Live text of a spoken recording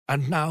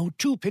And now,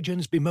 two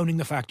pigeons bemoaning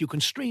the fact you can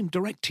stream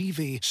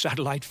DirecTV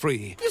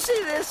satellite-free. You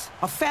see this?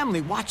 A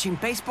family watching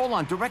baseball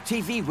on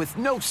DirecTV with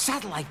no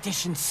satellite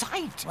dish in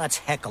sight. Let's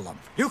heckle them.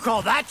 You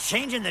call that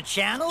changing the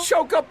channel?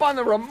 Choke up on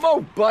the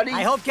remote, buddy.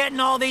 I hope getting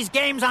all these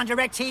games on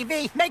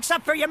DirecTV makes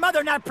up for your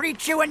mother not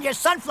pre-chewing your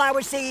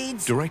sunflower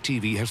seeds.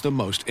 DirecTV has the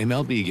most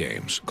MLB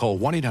games. Call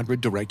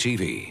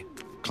 1-800-DirecTV.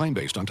 Claim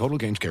based on total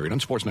games carried on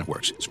sports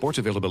networks. Sports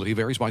availability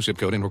varies by zip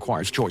code and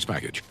requires choice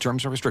package.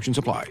 Terms and restrictions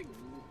apply.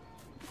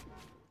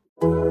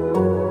 All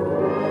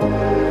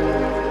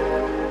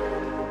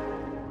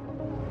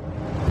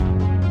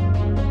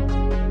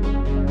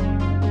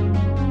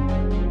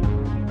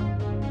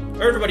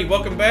right, everybody,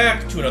 welcome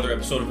back to another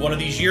episode of One of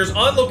These Years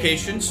on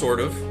location, sort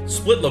of.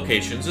 Split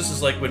locations. This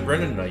is like when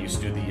Brendan and I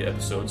used to do the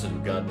episodes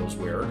and God knows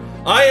where.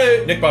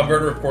 Nick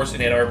Baumgartner, of course,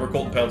 in Ann Arbor,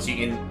 Colton Pouncey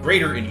in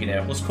Greater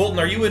Indianapolis. Colton,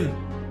 are you in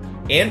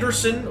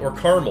Anderson or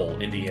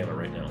Carmel, Indiana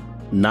right now?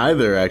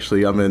 Neither,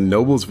 actually. I'm in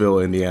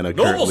Noblesville, Indiana,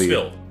 currently.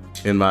 Noblesville?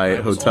 In my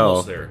hotel.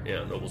 Almost there.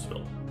 Yeah,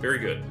 Noblesville. Very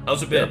good.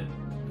 How's it been?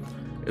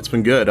 Yeah. It's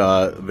been good.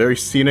 Very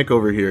scenic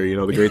over here. You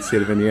know, the great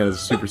state of Indiana is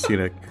super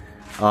scenic.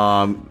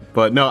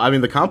 But no, I mean,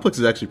 the complex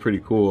is actually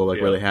pretty cool,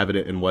 like where they have it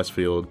in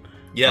Westfield.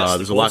 Yes.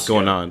 There's a lot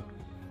going on.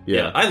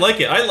 Yeah, I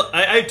like it.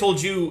 I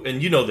told you,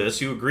 and you know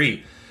this, you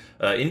agree.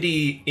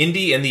 Indy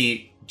and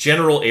the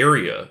general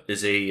area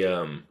is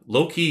a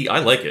low-key, I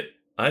like it.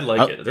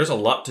 It. There's a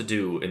lot to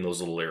do in those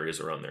little areas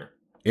around there.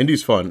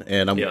 Indy's fun,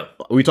 and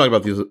we talked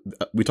about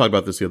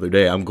this the other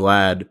day. I'm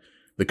glad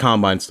the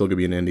combine's still gonna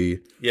be in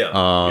Indy.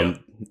 Yeah.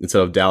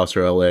 Instead of Dallas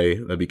or LA,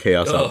 that'd be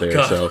chaos out there.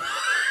 God. So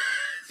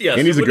yes,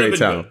 Indy's a great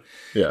town.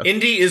 Yeah.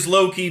 Indy is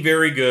low-key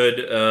very good,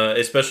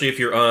 especially if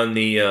you're on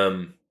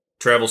the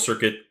travel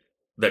circuit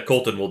that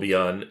Colton will be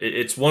on.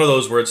 It's one of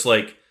those where it's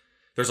like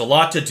there's a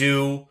lot to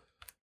do.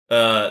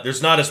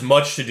 There's not as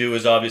much to do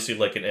as obviously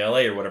like in LA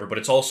or whatever, but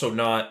it's also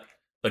not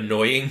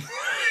annoying.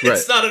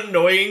 It's not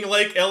annoying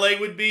like LA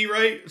would be,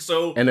 right?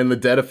 So, and in the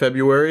dead of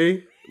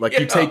February, like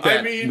you take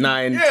that 10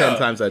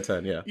 times out of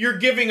 10. Yeah, you're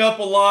giving up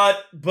a lot,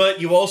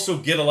 but you also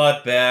get a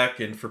lot back.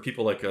 And for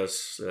people like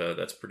us,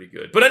 that's pretty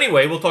good. But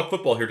anyway, we'll talk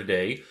football here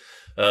today.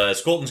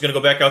 Colton's going to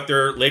go back out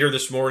there later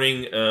this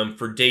morning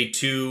for day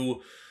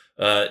 2.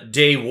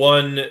 Day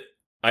 1,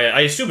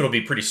 I assume it'll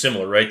be pretty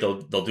similar, right?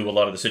 They'll do a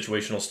lot of the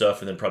situational stuff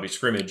and then probably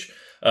scrimmage.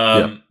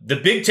 The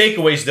big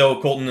takeaways,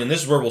 though, Colton, and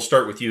this is where we'll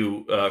start with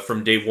you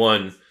from day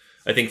 1,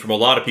 I think from a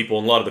lot of people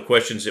and a lot of the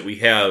questions that we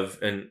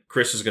have, and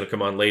Chris is going to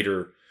come on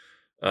later,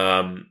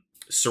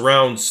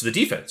 surrounds the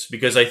defense.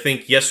 Because I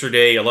think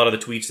yesterday, a lot of the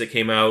tweets that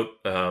came out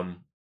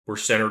were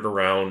centered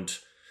around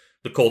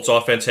the Colts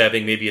offense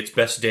having maybe its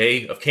best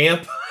day of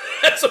camp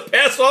as a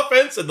pass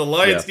offense, and the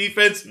Lions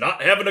defense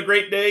not having a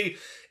great day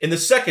in the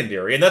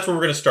secondary. And that's where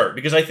we're going to start.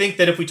 Because I think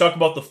that if we talk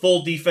about the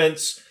full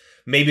defense,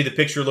 maybe the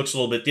picture looks a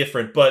little bit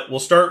different. But we'll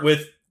start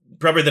with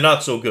probably the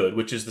not so good,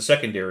 which is the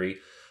secondary.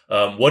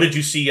 What did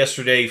you see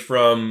yesterday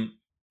from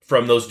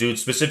those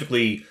dudes,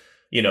 specifically,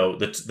 you know,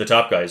 the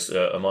top guys,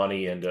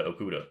 Amani and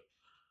Okudah?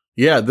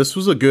 Yeah, this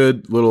was a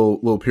good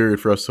little period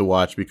for us to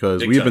watch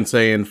because we've been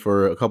saying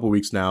for a couple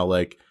weeks now,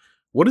 like,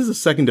 what is the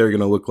secondary going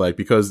to look like?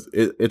 Because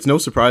it's no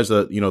surprise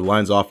that, you know, the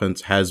Lions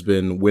offense has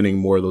been winning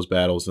more of those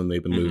battles than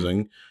they've been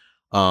losing.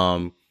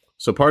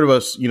 So part of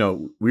us, you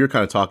know, we were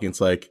kind of talking,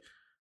 it's like,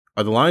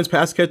 are the Lions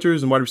pass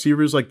catchers and wide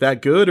receivers like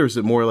that good, or is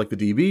it more like the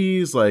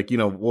DBs? Like, you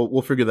know,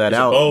 we'll figure that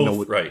out. Both? You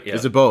know, right. Yeah.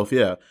 Is it both?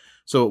 Yeah.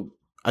 So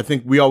I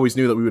think we always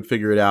knew that we would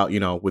figure it out, you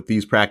know, with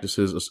these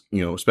practices,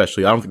 you know,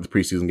 especially. I don't think the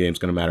preseason game is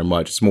going to matter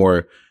much. It's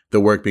more the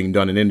work being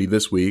done in Indy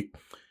this week.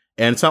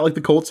 And it's not like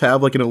the Colts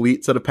have like an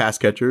elite set of pass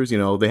catchers. You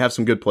know, they have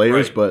some good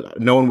players, but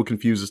no one would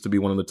confuse us to be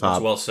one of the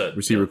top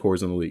receiver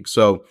cores in the league.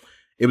 So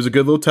it was a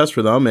good little test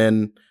for them.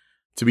 And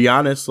to be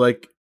honest,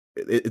 like,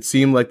 it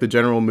seemed like the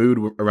general mood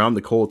around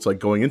the Colts, like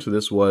going into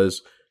this,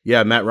 was,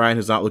 Matt Ryan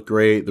has not looked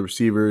great. The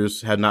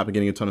receivers had not been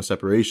getting a ton of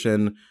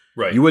separation.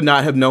 Right. You would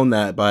not have known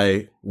that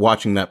by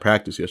watching that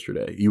practice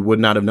yesterday. You would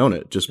not have known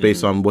it just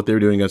based on what they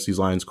were doing against these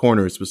Lions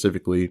corners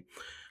specifically.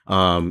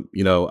 You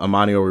know,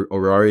 Amani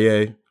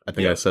Oruwariye, I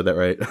think I said that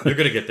right. You're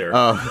going to get there.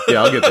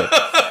 Yeah, I'll get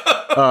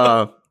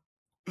there.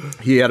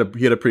 He had a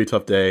pretty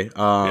tough day. You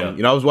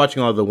know, I was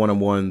watching a lot of the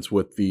one-on-ones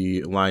with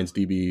the Lions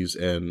DBs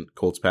and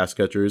Colts pass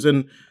catchers,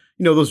 and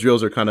you know, those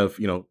drills are kind of,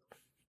 you know,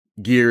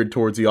 geared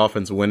towards the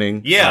offense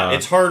winning. Yeah,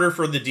 it's harder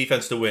for the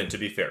defense to win, to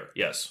be fair.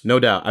 Yes. No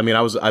doubt. I mean,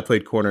 I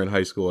played corner in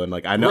high school, and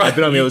like I know I've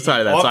been on the other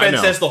side of that. Offense so I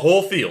know. has the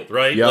whole field,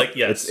 right? Yep. Like,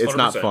 yes, it's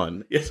not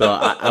fun. So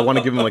I want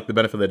to give him like the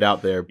benefit of the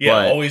doubt there.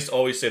 Yeah, but,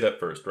 always say that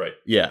first, right?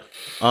 Yeah.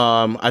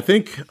 I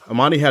think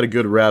Amani had a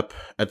good rep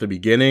at the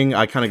beginning.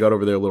 I kind of got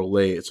over there a little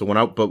late. So when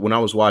I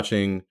was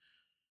watching,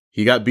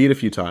 he got beat a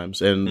few times,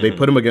 and they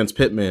put him against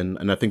Pittman,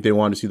 and I think they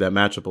wanted to see that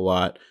matchup a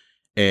lot.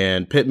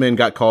 And Pittman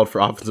got called for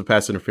offensive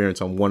pass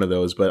interference on one of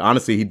those, but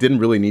honestly, he didn't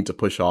really need to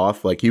push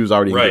off. Like, he was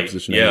already in good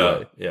position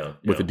anyway.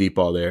 With the deep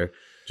ball there,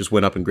 just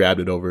went up and grabbed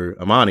it over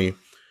Amani.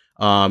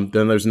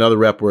 Then there's another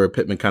rep where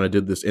Pittman kind of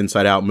did this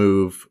inside out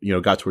move, you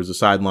know, got towards the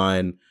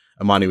sideline.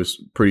 Amani was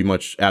pretty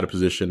much out of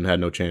position, had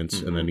no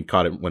chance, and then he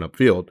caught it, went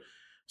upfield.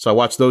 So I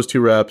watched those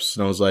 2 reps,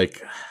 and I was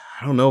like,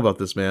 I don't know about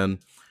this, man.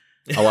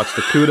 I watched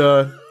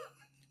Okudah.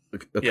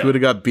 Okudah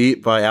got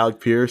beat by Alec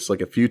Pierce like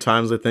a few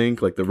times, I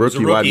think, like the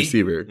rookie wide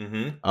receiver.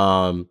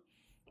 Mm-hmm.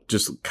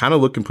 Just kind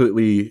of looked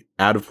completely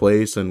out of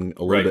place and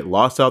a little bit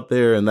lost out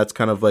there, and that's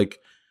kind of like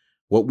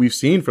what we've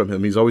seen from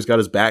him. He's always got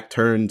his back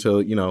turned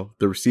to,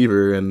 the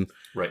receiver, and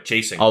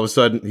chasing. All of a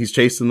sudden, he's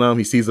chasing them.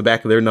 He sees the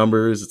back of their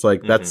numbers. It's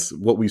like that's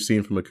what we've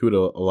seen from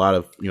Okudah a lot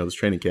of this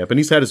training camp, and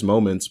he's had his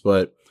moments,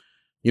 but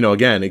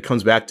again, it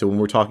comes back to when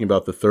we're talking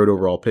about the 3rd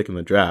overall pick in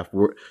the draft.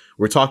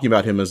 We're talking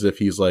about him as if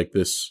he's like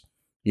this,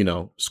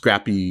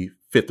 scrappy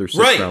 5th or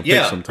 6th round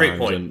pick sometimes. Great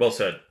point. And well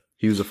said.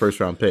 he was a 1st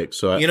round pick.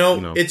 So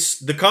it's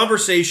the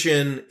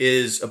conversation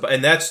is,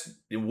 and that's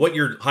what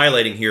you're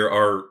highlighting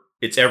here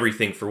it's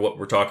everything for what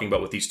we're talking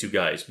about with these 2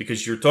 guys,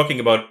 because you're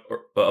talking about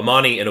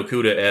Amani and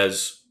Okudah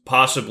as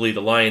possibly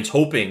the Lions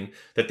hoping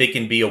that they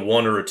can be a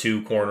 1 or a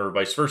 2 corner, or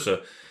vice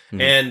versa.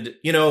 Mm-hmm. And,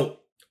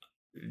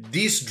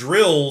 these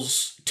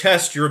drills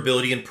test your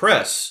ability in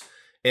press,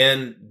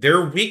 and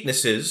their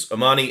weaknesses,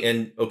 Amani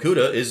and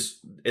Okudah,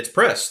 it's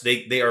press.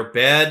 They are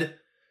bad,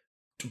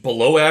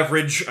 below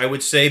average, I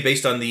would say,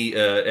 based on the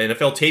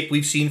NFL tape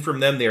we've seen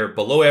from them. They are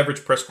below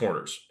average press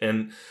corners,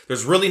 and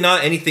there's really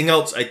not anything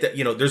else.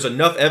 There's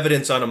enough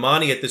evidence on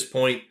Amani at this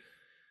point.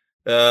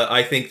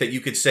 I think that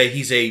you could say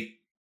he's a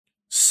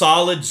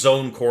solid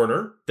zone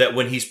corner, that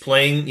when he's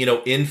playing,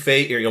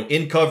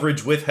 in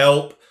coverage with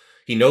help,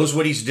 he knows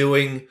what he's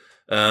doing.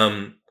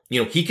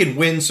 He can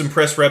win some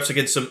press reps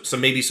against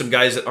some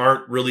guys that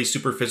aren't really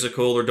super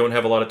physical or don't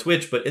have a lot of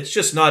twitch, but it's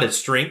just not his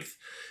strength.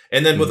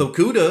 And then with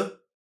Okudah,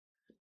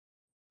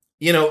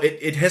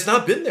 it has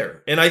not been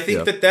there. And I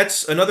think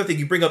that's another thing.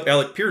 You bring up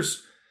Alec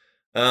Pierce.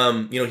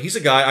 He's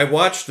a guy, I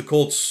watched the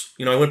Colts,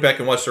 I went back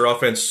and watched their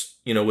offense,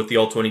 with the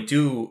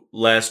All-22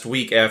 last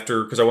week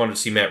because I wanted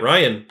to see Matt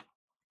Ryan.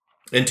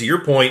 And to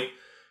your point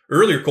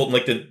earlier, Colton,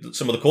 like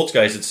some of the Colts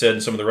guys had said,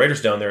 and some of the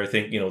writers down there, I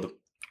think,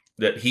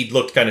 that he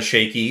looked kind of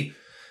shaky,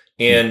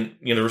 and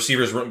the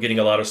receivers weren't getting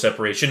a lot of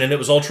separation, and it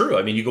was all true.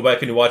 I mean, you go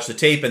back and you watch the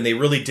tape, and they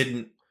really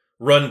didn't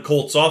run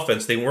Colts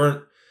offense. They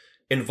weren't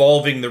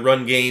involving the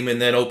run game and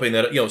then opening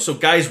that. So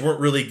guys weren't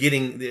really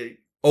getting the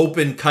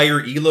open. Kyer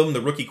Elam,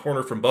 the rookie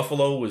corner from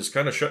Buffalo, was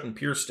kind of shutting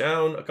Pierce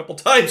down a couple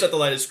times at the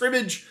line of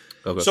scrimmage.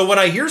 Okay. So when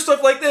I hear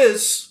stuff like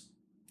this,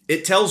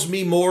 it tells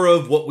me more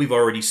of what we've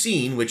already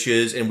seen, which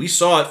is, and we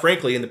saw it,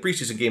 frankly, in the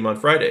preseason game on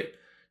Friday.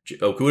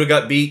 Okudah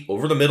got beat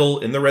over the middle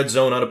in the red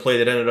zone on a play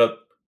that ended up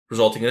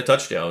resulting in a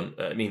touchdown.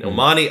 I mean,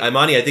 Amani,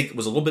 I think,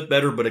 was a little bit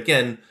better, but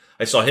again,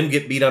 I saw him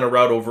get beat on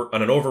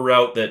an over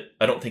route that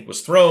I don't think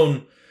was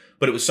thrown,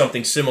 but it was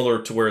something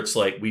similar to where it's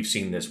like, we've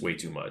seen this way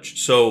too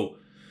much. So,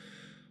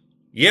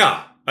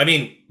 yeah, I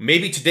mean,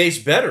 maybe today's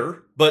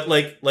better, but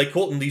like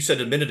Colton, you said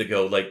a minute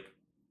ago, like,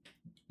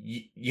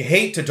 you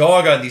hate to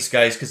dog on these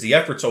guys because the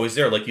effort's always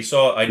there. Like you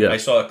saw, I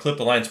saw a clip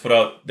the Lions put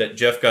out that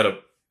Jeff got a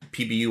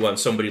PBU on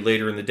somebody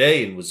later in the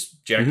day and was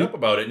jacked up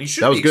about it, and he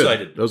should be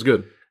excited. That was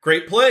good.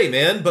 Great play,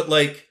 man. But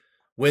like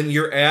when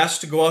you're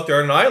asked to go out there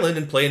on an island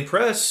and play in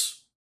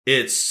press,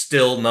 it's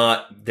still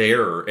not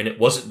there, and it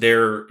wasn't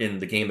there in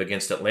the game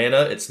against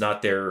Atlanta. It's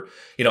not there.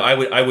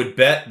 I would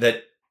bet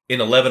that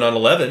in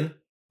 11-on-11,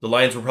 the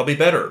Lions were probably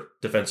better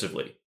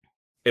defensively.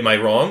 Am I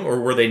wrong,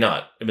 or were they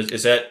not?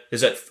 Is that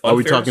unfair? Are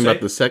we talking about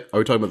the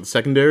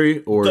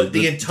secondary or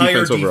the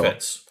entire defense? Overall?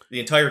 The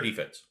entire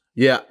defense.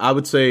 Yeah, I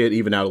would say it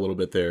even out a little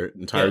bit there.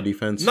 Entire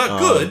defense,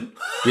 not good.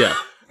 Yeah,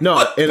 no,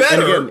 and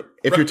again,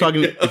 if you're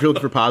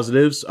looking for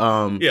positives,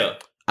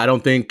 I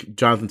don't think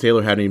Jonathan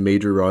Taylor had any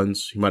major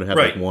runs. He might have had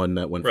like one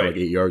that went for like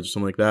 8 yards or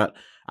something like that.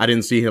 I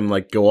didn't see him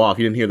like go off.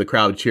 You didn't hear the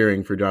crowd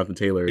cheering for Jonathan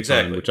Taylor, which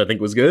I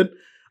think was good.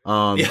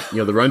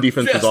 The run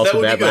defense was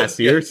also bad last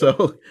year,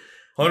 so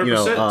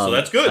 100%. So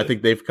that's good. I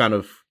think they've kind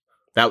of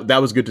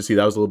that was good to see.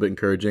 That was a little bit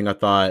encouraging.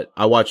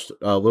 I watched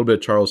a little bit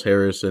of Charles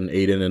Harris and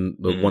Aiden and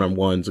the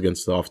one-on-ones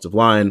against the offensive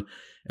line,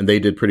 and they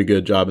did pretty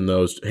good job in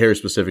those. Harris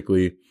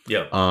specifically.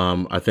 Yeah.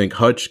 I think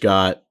Hutch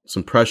got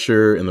some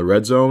pressure in the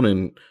red zone,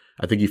 and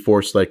I think he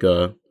forced like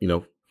a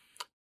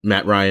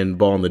Matt Ryan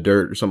ball in the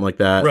dirt or something like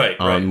that.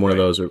 One of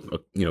those, or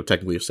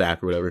technically a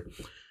sack or whatever.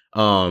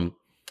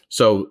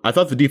 So I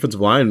thought the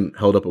defensive line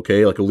held up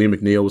okay. Like Aleem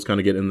McNeil was kind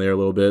of getting in there a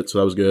little bit, so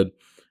that was good.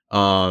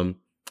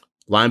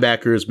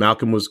 Linebackers,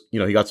 Malcolm was,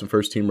 he got some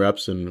first team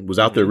reps and was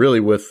out there really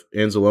with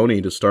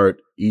Anzalone to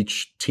start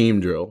each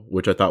team drill,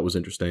 which I thought was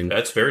interesting.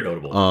 That's very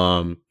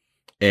notable.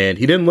 And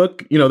he didn't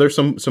look, there's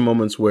some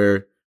moments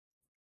where,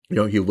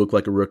 he looked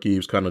like a rookie. He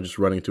was kind of just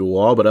running to a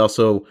wall, but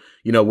also,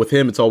 with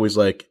him, it's always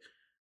like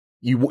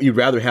you'd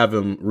rather have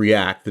him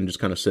react than just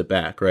kind of sit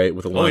back, right?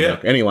 With a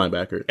linebacker, any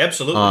linebacker.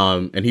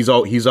 Absolutely. And he's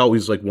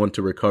always like one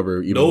to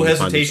recover. Even no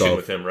hesitation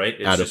with him, right?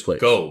 It's out just of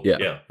place. Go.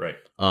 Yeah, right.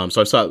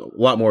 So I saw a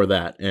lot more of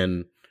that.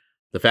 And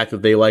the fact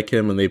that they like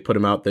him and they put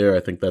him out there,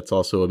 I think that's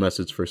also a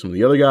message for some of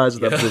the other guys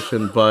at that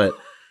position. But,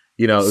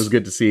 it was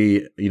good to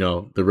see,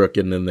 the Rook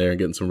getting in there and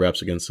getting some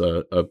reps against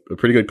a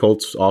pretty good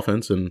Colts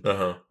offense. And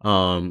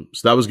so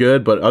that was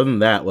good. But other than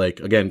that, like,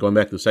 again, going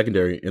back to the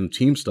secondary and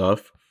team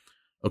stuff,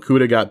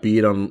 Okuda got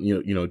beat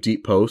on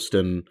deep post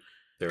and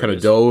There kind it of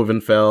is. dove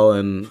and fell,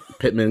 and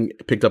Pittman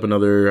picked up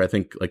another, I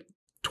think, like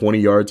 20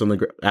 yards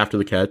after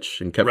the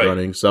catch and kept Right.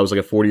 running. So that was like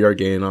a 40-yard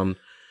gain on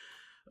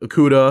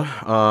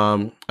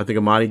Okuda. I think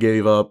Amani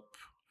gave up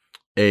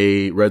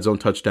a red zone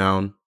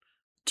touchdown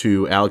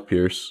to Alec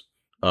Pierce,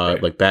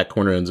 Right. like back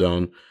corner end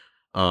zone.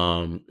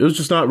 It was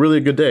just not really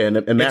a good day. And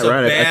Matt It's a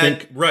Ryan, bad, I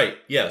think, right?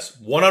 Yes,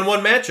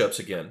 one-on-one matchups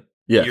again.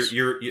 yes,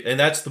 And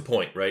that's the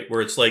point, right?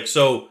 Where it's like,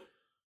 so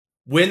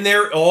when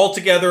they're all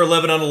together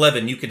 11 on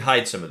 11, you can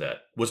hide some of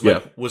that.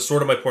 Was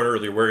sort of my point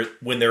earlier, where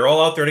when they're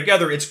all out there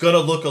together, it's going to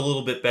look a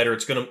little bit better.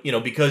 It's going to,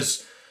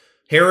 because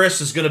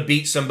Harris is going to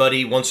beat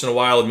somebody once in a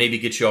while and maybe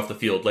get you off the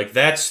field. Like,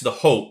 that's the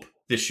hope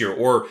this year.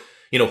 Or,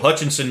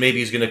 Hutchinson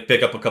maybe is going to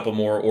pick up a couple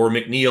more, or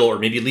McNeil, or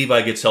maybe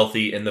Levi gets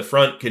healthy, and the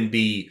front can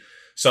be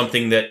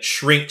something that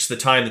shrinks the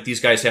time that these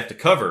guys have to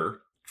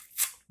cover.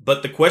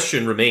 But the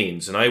question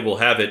remains, and I will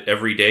have it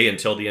every day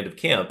until the end of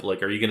camp,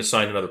 like, are you going to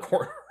sign another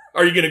corner?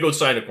 Are you going to go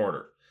sign a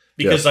corner?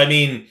 Because, I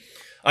mean,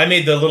 I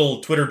made the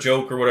little Twitter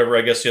joke or whatever,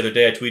 I guess, the other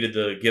day. I tweeted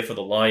the gif of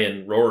the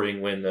lion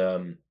roaring when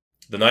the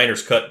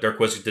Niners cut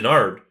Darqueze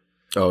Dennard.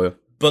 oh yeah,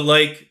 But,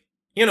 like,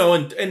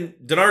 and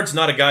Dennard's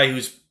not a guy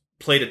who's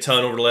played a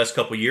ton over the last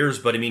couple of years,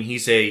 but, I mean,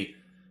 he's a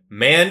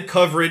man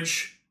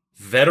coverage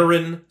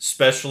veteran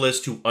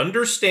specialist who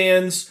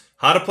understands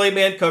how to play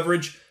man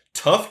coverage.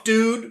 Tough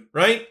dude,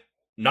 right?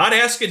 Not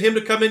asking him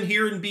to come in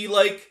here and be,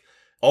 like,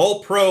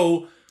 all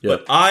pro.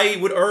 Yep. But I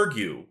would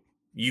argue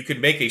you could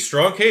make a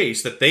strong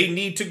case that they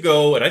need to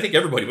go, and I think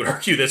everybody would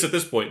argue this at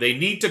this point, they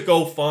need to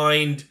go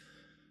find,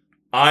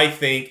 I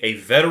think, a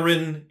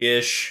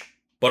veteran-ish,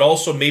 but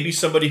also maybe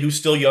somebody who's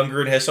still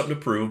younger and has something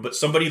to prove, but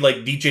somebody like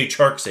DJ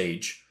Chark's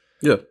age.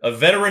 yeah, A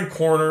veteran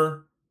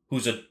corner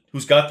who's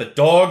got the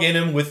dog in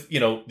him with,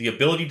 the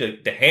ability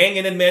to hang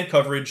in man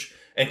coverage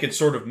and can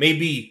sort of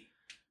maybe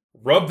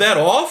rub that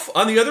off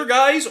on the other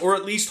guys, or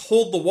at least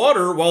hold the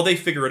water while they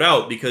figure it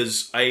out,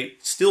 because I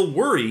still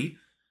worry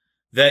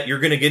that you're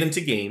going to get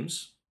into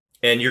games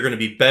and you're going to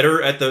be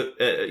better at the,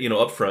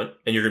 up front,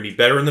 and you're going to be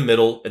better in the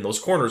middle, and those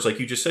corners, like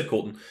you just said,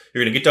 Colton,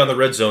 you're going to get down the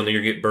red zone and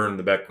you're going to get burned in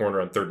the back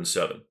corner on 3rd and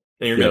 7.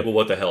 And you're going to go, well,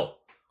 what the hell?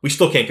 We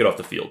still can't get off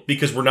the field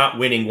because we're not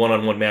winning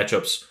one-on-one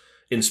matchups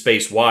in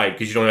space wide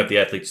because you don't have the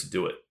athletes to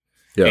do it.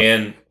 Yeah.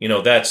 And,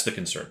 that's the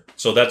concern.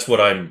 So that's what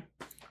I'm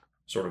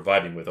sort of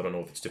vibing with. I don't know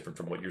if it's different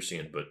from what you're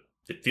seeing, but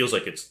it feels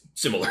like it's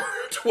similar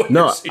to what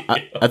No, you're seeing.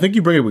 I think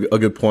you bring up a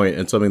good point,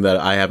 and something that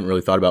I haven't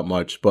really thought about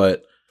much.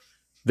 But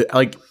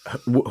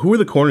who are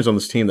the corners on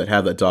this team that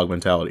have that dog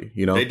mentality?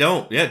 They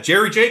don't. Yeah,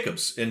 Jerry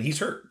Jacobs, and he's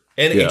hurt.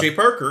 And AJ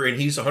Parker, and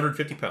he's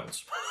 150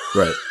 pounds.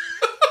 Right.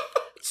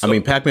 So, I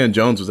mean, Pac-Man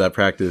Jones was at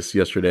practice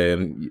yesterday,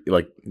 and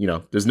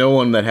there's no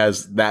one that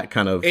has that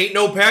kind of. ain't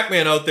no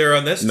Pac-Man out there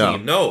on this No.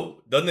 team. No,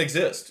 doesn't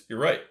exist. You're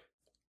right.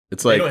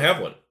 It's They like don't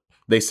have one.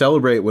 they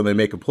celebrate when they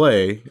make a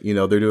play.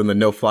 They're doing the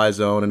no-fly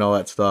zone and all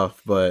that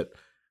stuff. But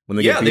when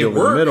they get beat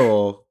over the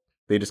middle,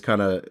 they just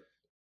stand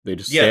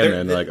there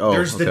and they're like, oh,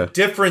 there's okay. the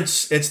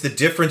difference. It's the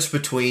difference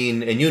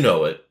between, and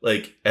it,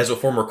 like, as a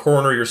former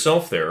corner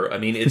yourself there, I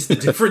mean, it's the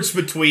difference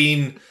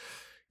between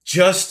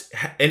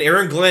and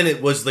Aaron Glenn,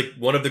 it was like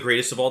one of the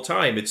greatest of all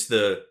time. It's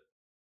the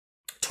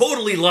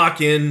totally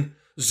lock in,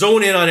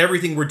 zone in on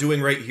everything we're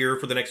doing right here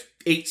for the next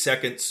 8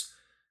 seconds.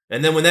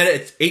 And then when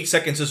that 8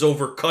 seconds is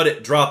over, cut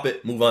it, drop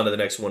it, move on to the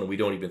next one. And we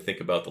don't even think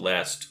about the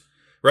last,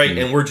 right?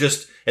 Mm-hmm.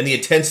 And the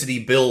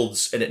intensity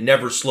builds and it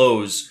never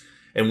slows.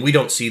 And we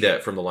don't see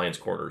that from the Lions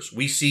corners.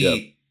 We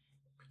see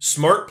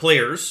smart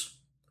players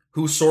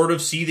who sort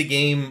of see the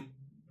game,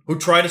 who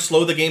try to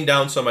slow the game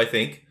down some, I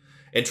think,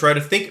 and try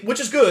to think, which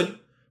is good.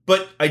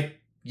 But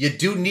you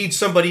do need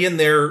somebody in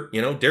there.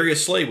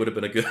 Darius Slay would have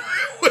been a good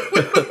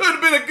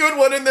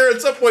one in there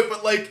at some point.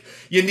 But, like,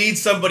 you need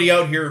somebody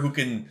out here who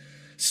can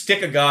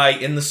stick a guy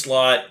in the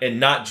slot and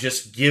not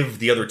just give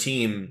the other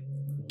team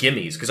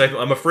gimmies. Because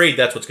I'm afraid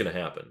that's what's going to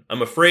happen.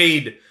 I'm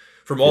afraid,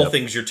 from all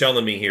things you're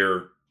telling me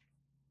here,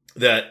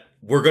 that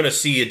we're going to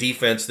see a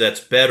defense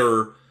that's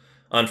better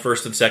on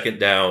 1st and 2nd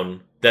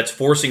down, that's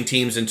forcing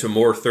teams into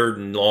more 3rd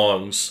and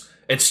longs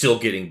and still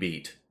getting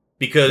beat.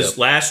 Because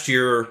last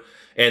year,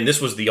 and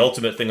this was the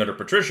ultimate thing under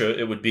Patricia,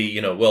 it would be,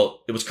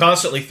 it was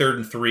constantly 3rd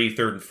and 3,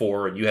 3rd and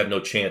 4, and you have no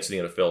chance in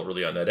the NFL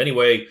really on that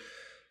anyway.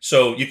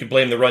 So you could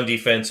blame the run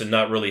defense and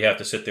not really have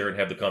to sit there and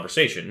have the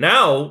conversation.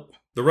 Now,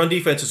 the run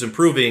defense is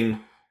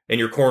improving, and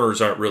your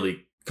corners aren't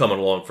really coming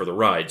along for the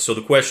ride. So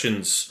the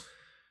questions,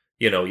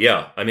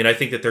 I mean, I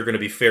think that they're going to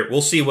be fair.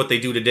 We'll see what they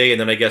do today, and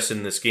then I guess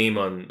in this game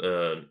on,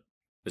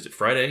 is it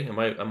Friday?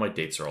 My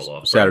dates are all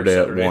off. Saturday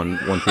at 1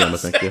 p.m., I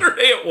think.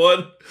 Saturday at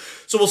 1.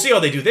 So we'll see how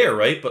they do there,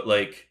 right? But,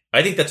 like,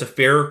 I think that's a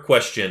fair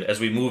question as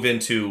we move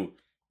into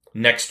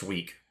next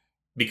week,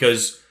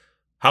 because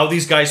how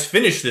these guys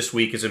finish this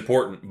week is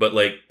important. But,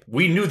 like,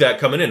 we knew that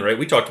coming in, right?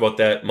 We talked about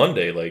that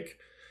Monday. Like,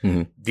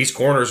 these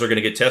corners are going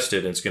to get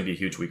tested, and it's going to be a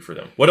huge week for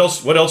them. What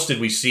else did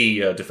we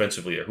see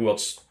defensively? Or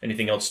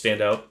anything else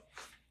stand out?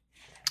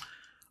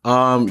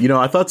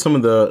 I thought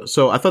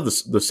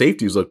the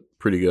safeties looked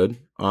pretty good,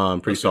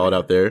 pretty solid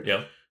out there.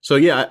 Yeah. So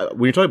yeah,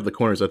 when you're talking about the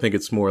corners, I think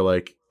it's more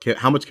like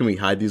how much can we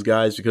hide these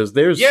guys, because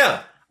there's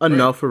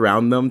enough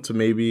around them to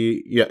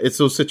maybe it's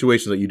those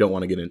situations that you don't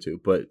want to get into.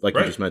 But like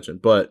you just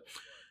mentioned, but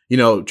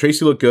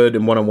Tracy looked good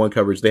in one-on-one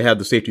coverage. They had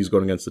the safeties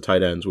going against the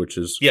tight ends, which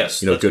is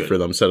good for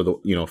them instead of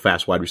the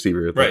fast wide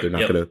receiver that they're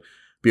not going to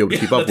be able to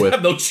keep up with.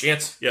 Have no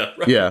chance. Yeah.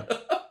 Right. Yeah.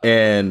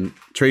 And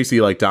Tracy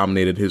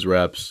dominated his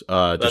reps.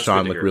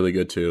 Deshaun looked really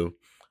good too.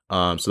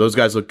 So those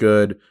guys look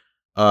good.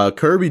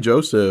 Kirby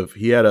Joseph,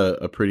 he had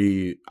a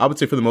pretty, I would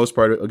say for the most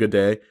part, a good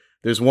day.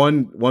 There's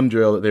one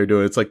drill that they're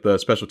doing. It's like the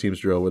special teams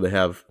drill where they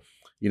have,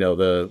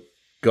 the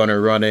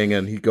gunner running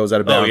and he goes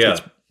out of bounds,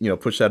 gets,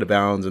 pushed out of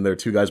bounds, and there are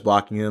two guys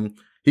blocking him.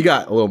 He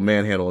got a little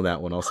manhandle in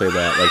that one. I'll say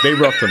that. They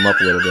roughed him up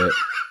a little bit.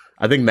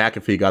 I think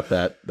McAfee got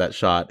that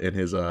shot in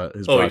his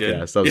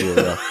broadcast. That was a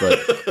little rough.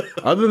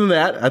 But other than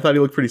that, I thought he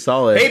looked pretty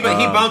solid. Hey, but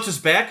he bounces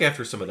back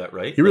after some of that,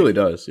 right? He really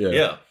does. Yeah.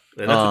 Yeah.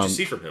 And that's what you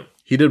see from him.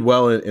 He did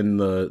well in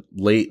the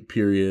late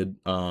period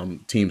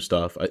team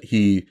stuff.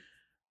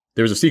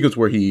 There was a sequence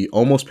where he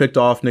almost picked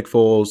off Nick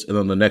Foles, and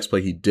then the next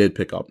play he did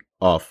pick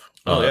off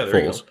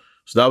Foles.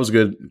 So that was a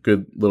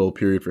good little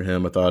period for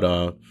him. I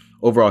thought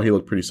overall he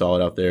looked pretty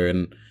solid out there,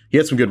 and he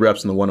had some good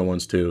reps in the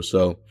one-on-ones too.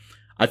 So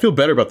I feel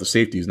better about the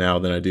safeties now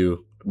than I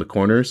do the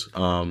corners.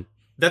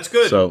 That's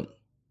good. So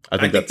I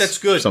think that's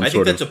good. I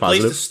think that's a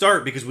place to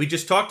start, because we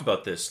just talked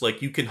about this.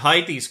 You can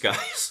hide these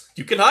guys.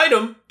 You can hide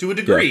them to a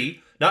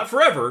degree, not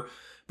forever,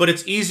 but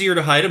it's easier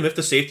to hide them if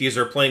the safeties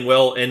are playing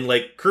well. And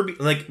Kirby,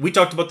 we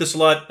talked about this a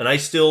lot, and I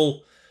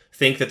still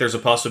think that there's a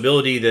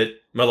possibility that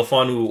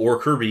Melifonwu or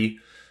Kirby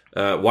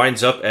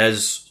winds up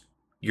as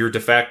your de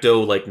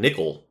facto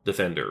nickel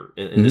defender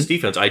in this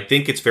defense. I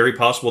think it's very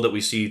possible that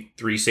we see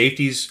three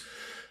safeties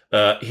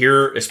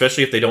here,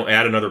 especially if they don't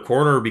add another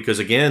corner, because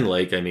again,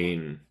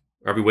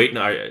 are we waiting?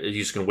 Are you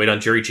just going to wait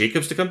on Jerry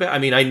Jacobs to come back?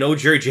 I know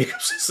Jerry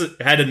Jacobs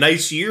had a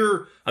nice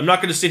year. I'm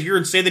not going to sit here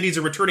and say that he's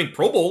a returning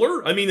Pro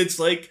Bowler. It's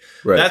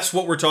that's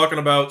what we're talking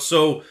about.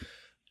 So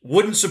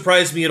wouldn't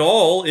surprise me at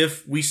all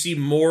if we see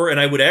more. And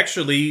I would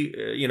actually,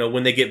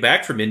 when they get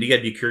back from Indy,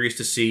 I'd be curious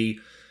to see,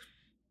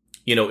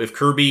 if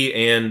Kirby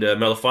and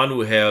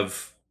Melifonwu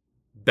have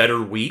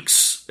better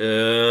weeks,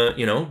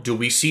 do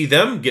we see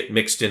them get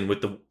mixed in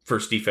with the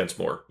first defense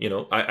more?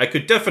 I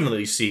could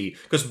definitely see,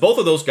 because both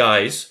of those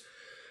guys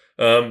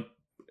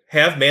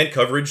have man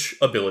coverage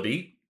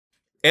ability.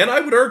 And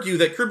I would argue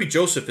that Kirby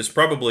Joseph is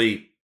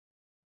probably,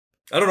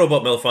 I don't know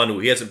about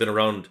Melifonwu. He hasn't been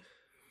around.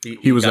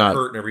 He was not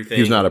hurt and everything.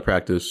 He was not at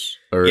practice.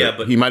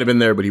 But he might have been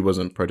there, but he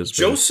wasn't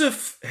participating.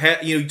 Joseph,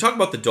 you talk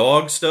about the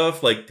dog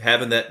stuff,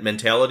 having that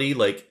mentality,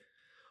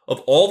 of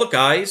all the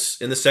guys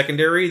in the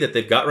secondary that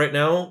they've got right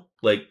now,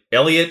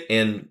 Elliott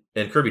and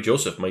Kirby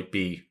Joseph might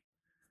be,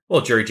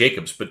 Jerry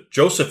Jacobs, but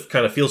Joseph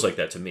kind of feels like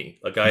that to me.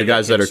 The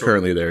guys that are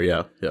currently there,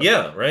 yeah.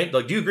 Yeah, right?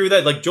 Do you agree with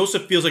that?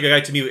 Joseph feels like a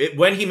guy to me,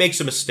 when he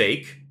makes a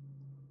mistake,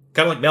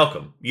 kind of like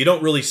Malcolm, you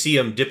don't really see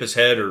him dip his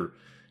head, or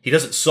he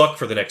doesn't suck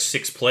for the next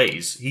 6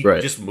 plays. He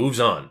just moves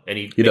on, and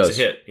he makes a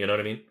hit. You know what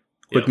I mean?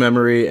 Quick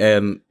memory,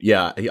 and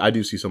I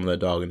do see some of that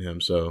dog in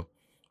him, so...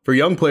 For a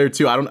young player,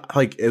 too, I don't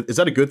is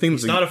that a good thing?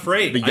 He's not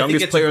afraid. The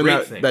youngest player in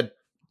that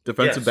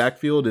defensive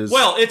backfield is...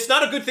 Well, it's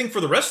not a good thing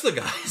for the rest of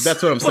the guys.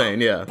 That's what I'm saying,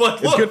 yeah.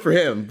 But it's good for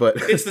him, but...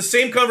 It's the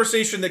same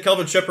conversation that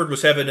Kelvin Shepard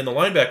was having in the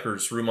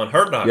linebackers room on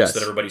Hard Knocks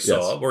that everybody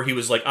saw, where he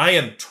was like, I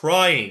am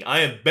trying,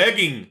 I am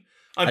begging,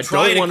 I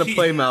don't want to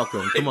play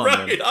Malcolm. Come on,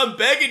 man. I'm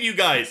begging you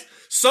guys.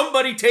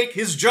 Somebody take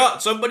his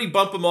job. Somebody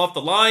bump him off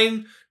the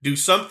line, do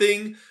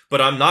something,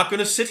 but I'm not going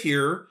to sit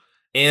here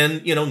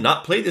and,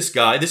 not play this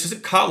guy. This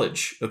isn't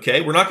college,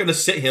 okay? We're not going to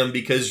sit him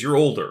because you're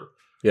older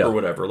or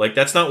whatever.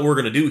 That's not what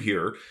we're going to do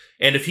here.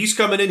 And if he's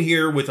coming in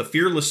here with a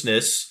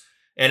fearlessness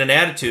and an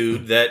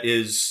attitude that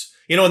is,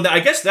 and I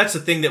guess that's the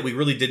thing that we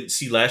really didn't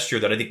see last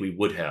year that I think we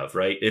would have,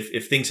 right?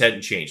 If things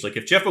hadn't changed.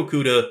 If Jeff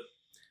Okudah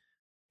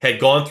had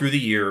gone through the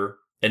year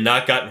and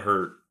not gotten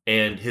hurt,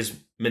 and his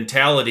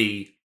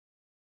mentality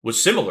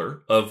was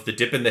similar of the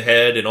dip in the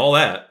head and all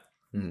that,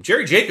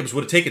 Jerry Jacobs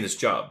would have taken this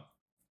job.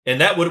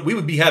 And we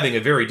would be having a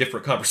very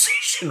different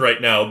conversation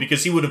right now,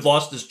 because he would have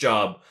lost his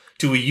job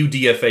to a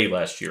UDFA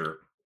last year,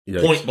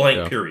 point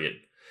blank, period.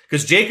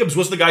 Because Jacobs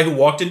was the guy who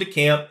walked into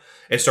camp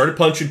and started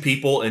punching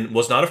people and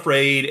was not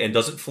afraid and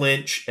doesn't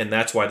flinch, and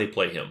that's why they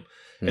play him.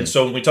 And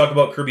so when we talk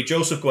about Kirby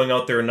Joseph going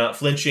out there and not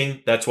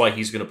flinching, that's why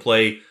he's going to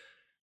play.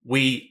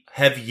 We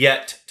have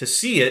yet to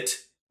see it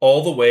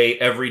all the way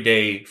every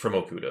day from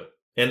Okudah.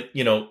 And,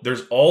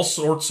 there's all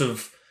sorts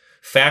of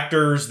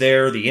factors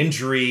there, the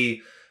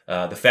injury,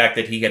 the fact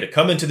that he had to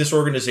come into this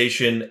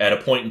organization at a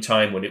point in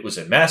time when it was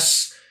a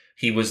mess.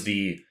 He was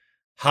the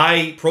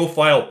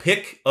high-profile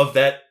pick of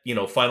that,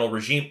 final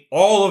regime.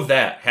 All of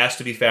that has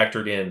to be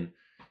factored in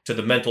to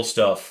the mental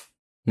stuff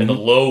and the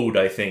load,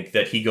 I think,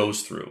 that he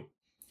goes through.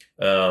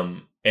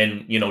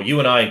 And, you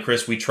and I and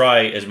Chris, we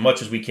try as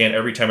much as we can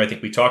every time I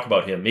think we talk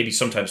about him, maybe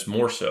sometimes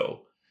more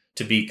so,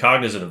 to be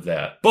cognizant of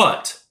that.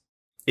 But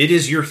it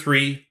is year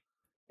 3,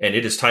 and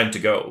it is time to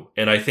go.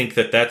 And I think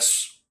that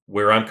that's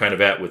where I'm kind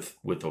of at with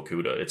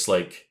Okudah. It's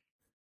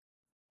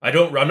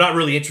I'm not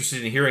really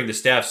interested in hearing the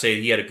staff say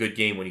he had a good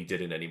game when he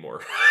didn't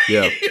anymore.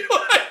 Yeah. You know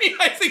what I mean?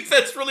 I think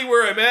that's really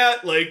where I'm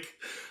at. Like,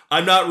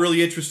 I'm not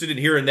really interested in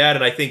hearing that.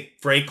 And I think,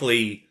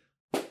 frankly,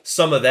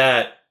 some of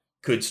that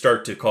could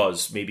start to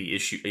cause maybe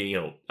issue.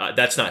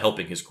 That's not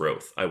helping his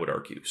growth, I would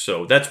argue.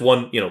 So that's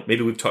one,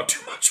 maybe we've talked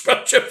too much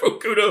about Jeff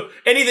Okudah.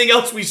 Anything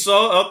else we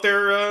saw out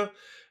there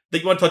that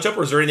you want to touch up,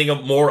 or is there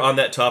anything more on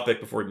that topic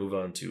before we move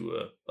on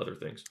to other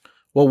things?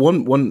 Well,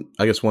 one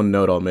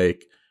note I'll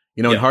make.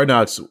 In Hard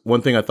Knocks,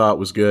 one thing I thought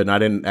was good, and I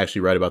didn't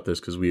actually write about this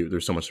because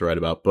there's so much to write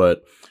about,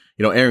 but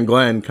Aaron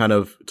Glenn kind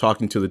of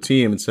talking to the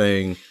team and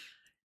saying,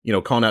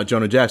 calling out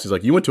Jonah Jackson. He's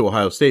like, you went to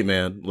Ohio State,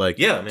 man. Like,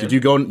 yeah, man. Did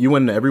you go? You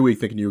went every week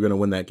thinking you were going to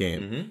win that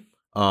game.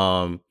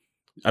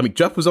 Mm-hmm.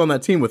 Jeff was on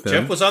that team with him.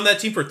 Jeff was on that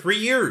team for 3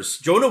 years.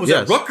 Jonah was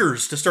at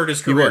Rutgers to start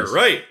his career,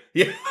 right?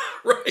 Yeah,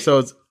 right. So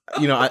it's,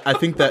 I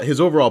think that his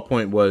overall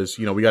point was,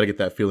 we got to get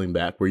that feeling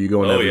back where you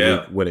go in every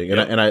week winning,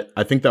 and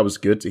I think that was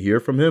good to hear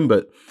from him,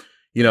 but.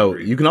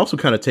 You can also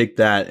kind of take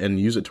that and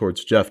use it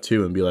towards Jeff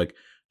too and be like,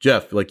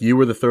 Jeff, like you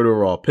were the 3rd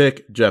overall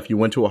pick. Jeff, you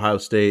went to Ohio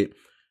State.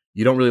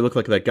 You don't really look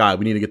like that guy.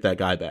 We need to get that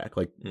guy back.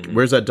 Like,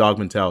 where's that dog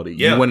mentality?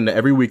 Yeah. You went into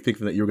every week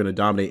thinking that you were going to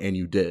dominate, and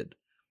you did.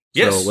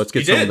 Yes, so let's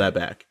get some of that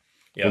back.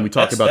 Yeah, when we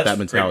talk about that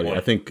mentality, I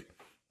think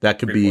that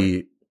could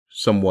be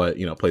somewhat,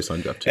 placed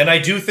on Jeff too. And I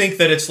do think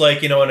that it's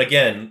like, and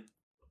again,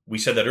 we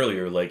said that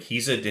earlier, like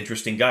he's an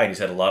interesting guy and he's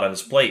had a lot on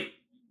his plate.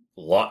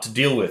 A lot to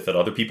deal with that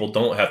other people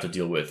don't have to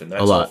deal with, and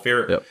that's all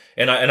fair. Yep.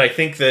 And I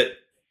think that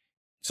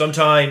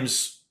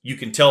sometimes you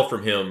can tell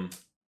from him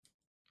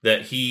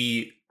that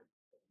he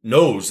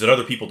knows that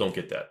other people don't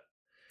get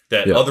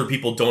that other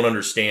people don't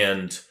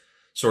understand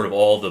sort of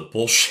all the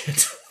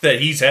bullshit that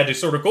he's had to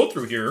sort of go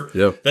through here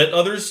that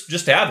others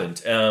just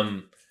haven't.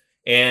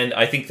 And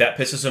I think that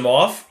pisses him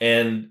off,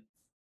 and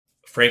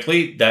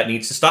frankly, that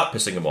needs to stop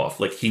pissing him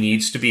off. Like, he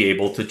needs to be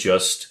able to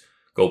just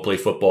go play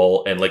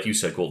football and, like you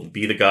said, Colton,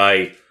 be the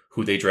guy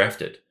who they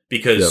drafted,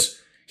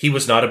 because he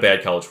was not a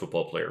bad college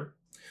football player.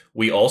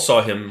 We all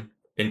saw him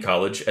in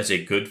college as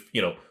a good,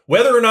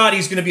 whether or not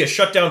he's going to be a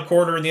shutdown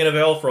corner in the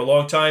NFL for a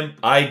long time,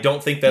 I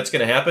don't think that's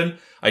going to happen.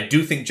 I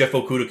do think Jeff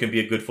Okudah can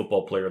be a good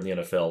football player in the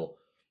NFL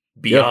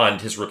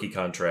beyond his rookie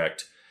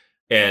contract.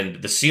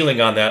 And the ceiling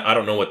on that, I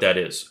don't know what that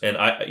is. And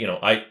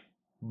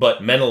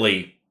but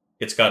mentally,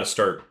 it's got to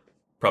start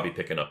probably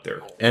picking up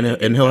there.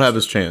 And he'll have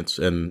his chance.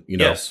 And,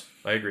 yes.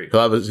 I agree. He'll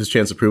have his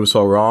chance to prove us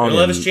all wrong. He'll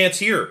have his chance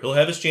here. He'll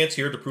have his chance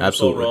here to prove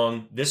us all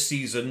wrong this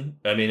season.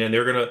 I mean, and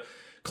they're going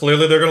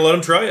to let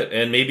him try it.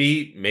 And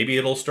maybe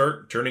it'll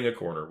start turning a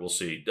corner. We'll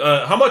see.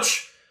 How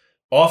much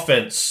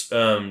offense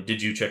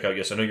did you check out?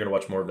 Yes, I know you're going to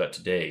watch more of that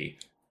today.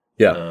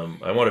 Yeah.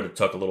 I wanted to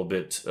talk a little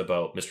bit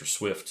about Mr.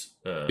 Swift.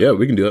 Yeah,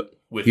 we can do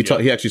it.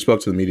 He actually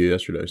spoke to the media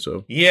yesterday.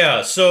 So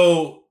yeah,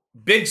 so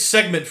big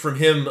segment from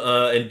him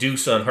and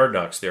Deuce on Hard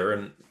Knocks there.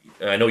 And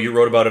I know you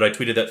wrote about it. I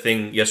tweeted that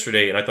thing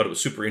yesterday, and I thought it was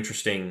super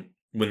interesting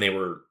when they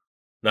were,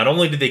 not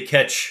only did they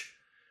catch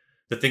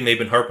the thing they've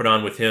been harping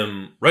on with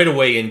him right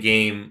away in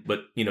game,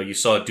 but, you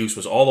saw Deuce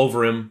was all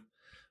over him.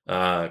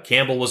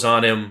 Campbell was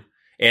on him.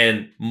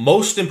 And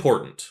most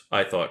important,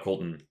 I thought,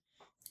 Colton,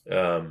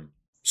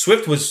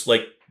 Swift was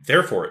like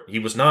there for it. He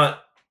was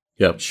not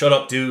shut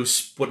up,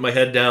 Deuce, put my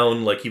head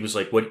down. Like, he was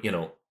like, what,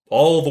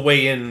 all the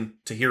way in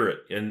to hear it.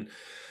 And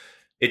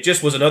it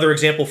just was another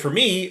example for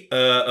me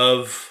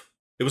of,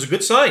 it was a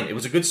good sign. It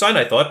was a good sign,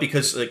 I thought,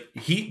 because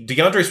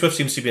DeAndre Swift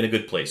seems to be in a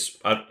good place.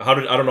 I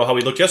don't know how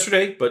he looked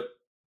yesterday, but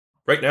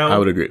right now, I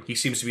would agree. He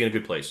seems to be in a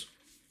good place.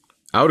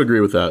 I would agree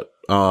with that.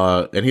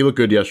 And he looked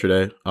good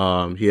yesterday.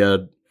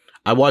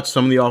 I watched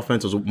some of the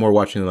offense. I was more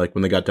watching like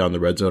when they got down the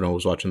red zone. I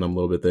was watching them a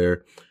little bit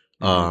there.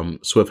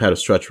 Swift had a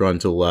stretch run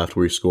to the left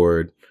where he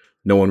scored.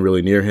 No one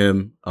really near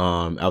him.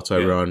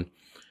 Outside run.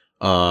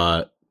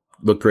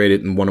 Looked great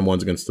in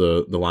one-on-ones against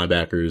the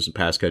linebackers,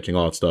 pass catching,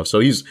 all that stuff.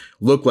 So he's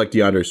looked like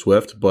DeAndre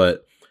Swift,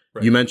 but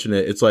you mentioned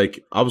it. It's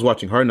like I was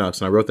watching Hard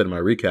Knocks, and I wrote that in my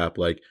recap.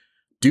 Like,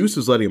 Deuce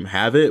was letting him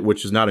have it,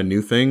 which is not a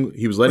new thing.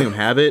 He was letting him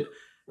have it,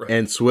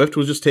 and Swift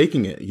was just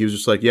taking it. He was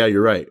just like, yeah,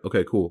 you're right.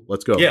 Okay, cool.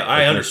 Let's go. Yeah,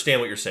 I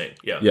understand what you're saying.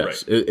 Yeah,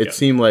 yes. Right. It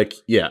seemed like,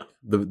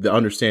 the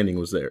understanding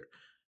was there.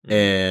 Mm-hmm.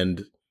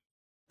 And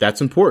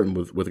that's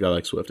important with a guy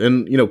like Swift.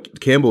 And,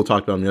 Campbell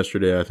talked about him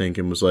yesterday, I think,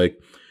 and was like,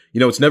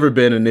 it's never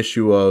been an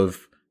issue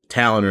of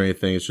talent or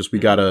anything. It's just we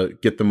got to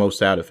get the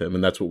most out of him,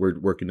 and that's what we're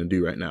working to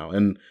do right now.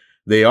 And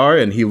they are,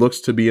 and he looks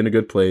to be in a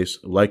good place.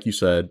 Like you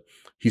said,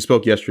 he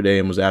spoke yesterday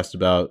and was asked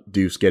about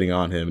Deuce getting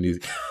on him, and he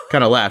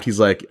kind of laughed. He's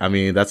like, I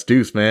mean, that's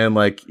Deuce, man.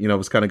 Like,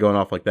 was kind of going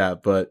off like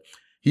that, but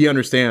he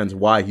understands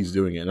why he's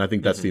doing it, and I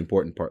think that's the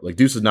important part. Like,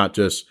 Deuce is not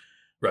just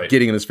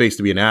getting in his face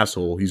to be an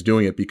asshole. He's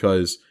doing it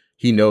because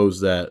he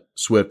knows that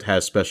Swift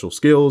has special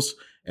skills,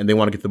 and they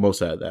want to get the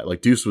most out of that.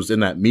 Like, Deuce was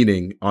in that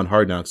meeting on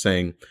Hard Knocks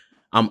saying,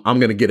 I'm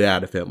going to get it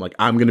out of him. Like,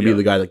 I'm going to be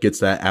the guy that gets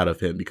that out of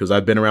him because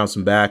I've been around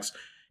some backs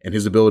and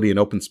his ability in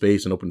open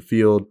space and open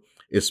field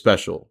is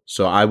special.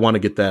 So I want to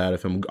get that out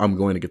of him. I'm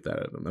going to get that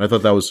out of him. And I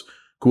thought that was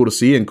cool to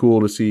see, and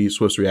cool to see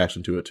Swift's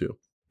reaction to it too.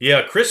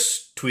 Yeah,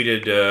 Chris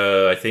tweeted,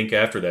 I think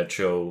after that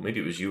show, maybe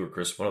it was you or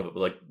Chris, one of them,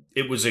 like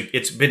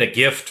it's been a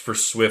gift for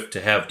Swift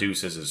to have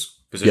Deuce as his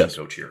position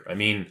coach here. I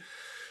mean,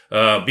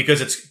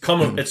 because it's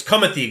come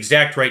at the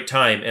exact right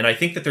time, and I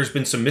think that there's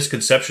been some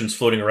misconceptions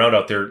floating around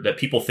out there that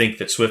people think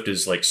that Swift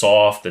is like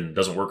soft and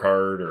doesn't work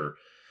hard or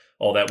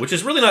all that, which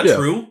is really not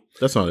true.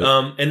 That's not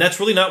it. And that's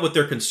really not what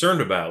they're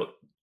concerned about.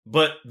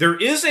 But there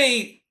is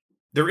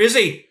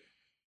a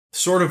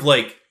sort of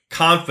like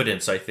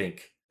confidence, I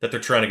think, that they're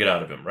trying to get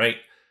out of him, right?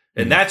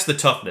 And that's the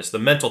toughness, the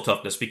mental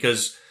toughness,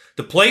 because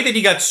the play that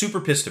he got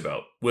super pissed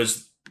about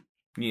was,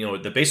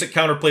 the basic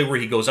counter play where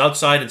he goes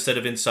outside instead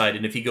of inside.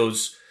 And if he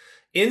goes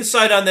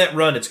inside on that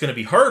run, it's going to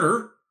be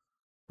harder,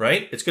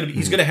 right? It's going to be,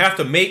 he's going to have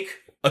to make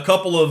a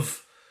couple of,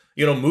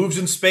 moves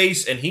in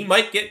space, and he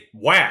might get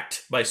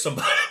whacked by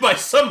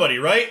somebody,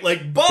 right?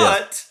 Like,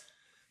 but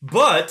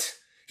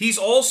he's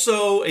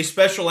also a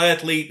special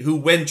athlete who,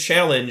 when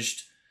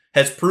challenged,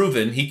 has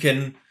proven he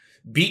can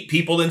beat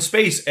people in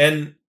space.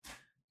 And,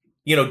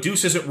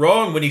 Deuce isn't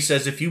wrong when he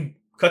says if you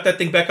cut that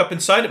thing back up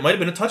inside, it might have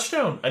been a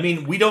touchdown. I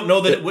mean, we don't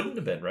know that it wouldn't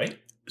have been, right?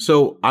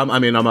 So, I'm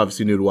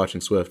obviously new to watching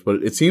Swift,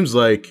 but it seems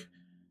like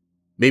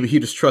maybe he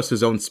just trusts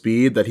his own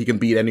speed, that he can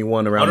beat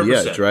anyone around the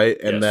edge, right?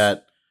 And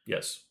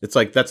yes, it's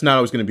like that's not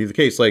always going to be the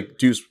case. Like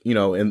Deuce,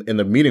 in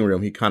the meeting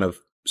room, he kind of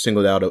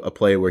singled out a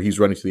play where he's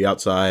running to the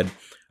outside.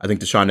 I think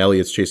Deshaun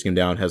Elliott's chasing him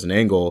down, has an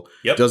angle,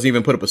 doesn't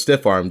even put up a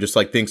stiff arm, just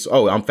like thinks,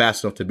 oh, I'm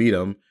fast enough to beat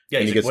him. Yeah,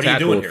 and he gets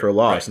tackled for a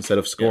loss instead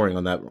of scoring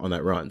on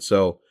that run.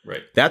 So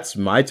that's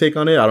my take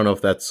on it. I don't know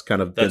if that's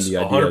kind of been the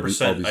idea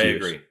 100%, all these years. I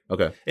agree.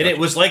 Okay. And it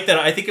was like that.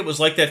 I think it was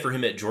like that for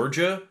him at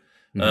Georgia.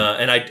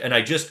 And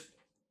I just,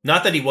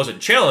 not that he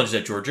wasn't challenged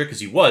at Georgia, because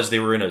he was. They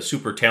were in a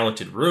super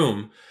talented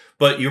room.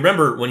 But you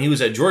remember when he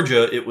was at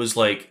Georgia, it was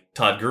like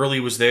Todd Gurley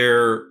was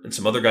there and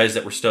some other guys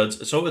that were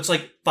studs. So it's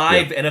like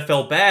 5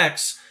 NFL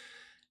backs.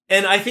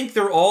 And I think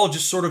they're all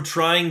just sort of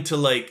trying to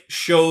like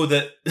show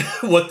that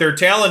what their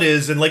talent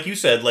is. And like you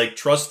said, like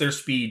trust their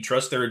speed,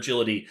 trust their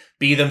agility,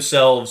 be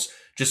themselves,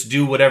 just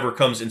do whatever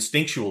comes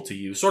instinctual to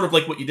you. Sort of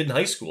like what you did in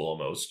high school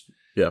almost.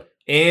 Yeah.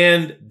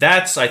 And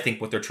that's, I think,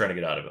 what they're trying to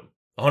get out of him.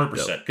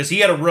 100%. Because he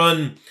had a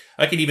run,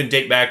 I can even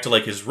date back to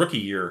like his rookie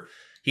year.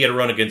 He had a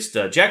run against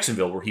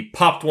Jacksonville where he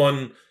popped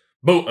one,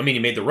 boom. I mean,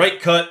 he made the right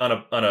cut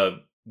on a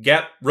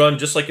gap run,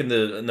 just like in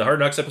the Hard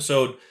Knocks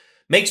episode.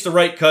 Makes the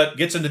right cut,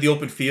 gets into the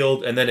open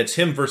field, and then it's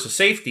him versus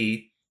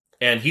safety,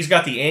 and he's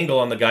got the angle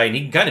on the guy, and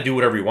he can kind of do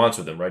whatever he wants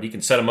with him, right? He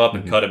can set him up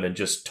and cut him and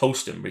just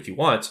toast him if he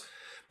wants,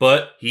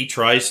 but he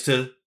tries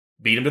to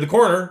beat him to the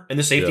corner, and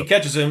the safety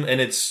catches him, and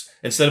it's,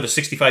 instead of a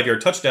 65-yard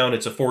touchdown,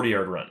 it's a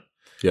 40-yard run.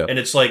 Yeah. And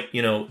it's like,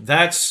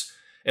 that's,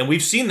 and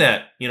we've seen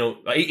that,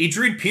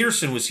 Adrian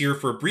Peterson was here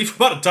for a brief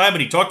amount of time,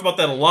 and he talked about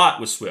that a lot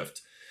with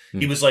Swift.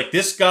 He was like,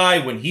 this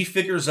guy, when he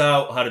figures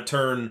out how to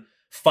turn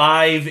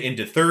 5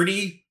 into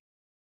 30,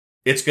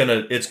 it's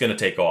gonna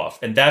take off.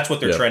 And that's what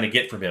they're trying to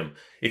get from him.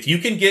 If you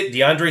can get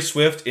DeAndre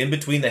Swift in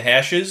between the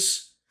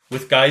hashes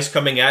with guys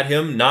coming at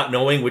him, not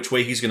knowing which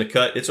way he's gonna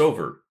cut, it's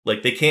over.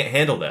 Like, they can't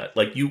handle that.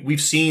 Like,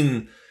 we've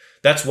seen,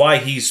 that's why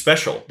he's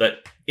special.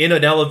 That in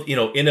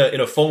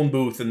a phone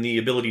booth and the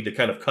ability to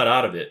kind of cut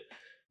out of it,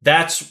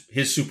 that's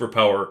his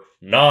superpower,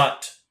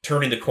 not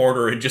turning the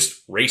corner and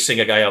just racing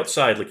a guy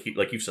outside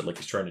like you said, like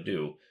he's trying to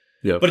do.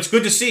 Yeah. But it's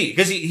good to see,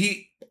 because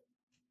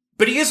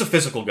but he is a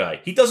physical guy.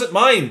 He doesn't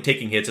mind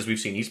taking hits, as we've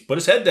seen. He's put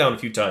his head down a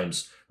few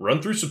times,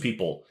 run through some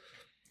people.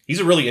 He's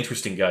a really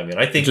interesting guy, man.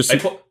 I think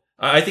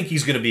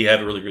he's going to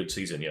have a really good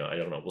season. Yeah, I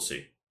don't know. We'll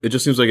see. It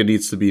just seems like it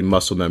needs to be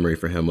muscle memory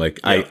for him. Like,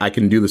 I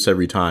can do this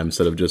every time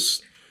instead of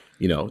just,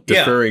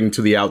 deferring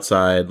to the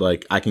outside.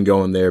 Like, I can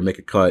go in there, make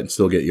a cut, and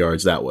still get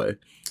yards that way.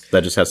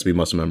 That just has to be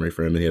muscle memory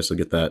for him, and he has to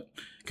get that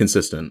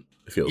consistent,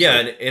 it feels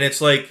like. And it's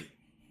like,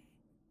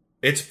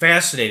 it's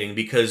fascinating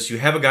because you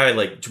have a guy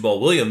like Jamal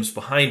Williams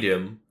behind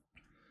him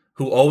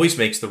who always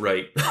makes the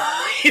right,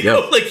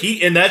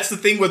 and that's the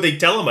thing where they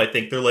tell him, I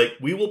think, they're like,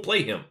 we will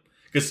play him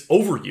because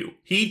over you.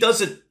 He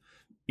doesn't,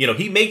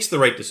 he makes the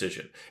right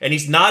decision, and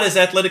he's not as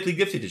athletically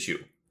gifted as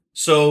you.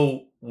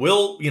 So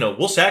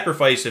we'll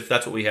sacrifice if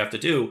that's what we have to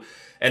do.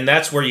 And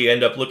that's where you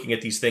end up looking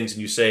at these things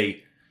and you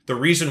say, the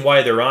reason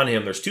why they're on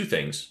him, there's 2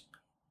 things.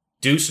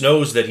 Deuce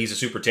knows that he's a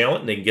super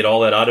talent and they can get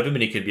all that out of him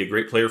and he can be a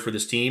great player for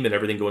this team and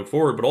everything going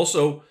forward, but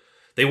also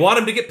they want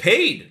him to get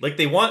paid. Like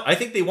I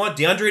think they want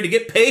DeAndre to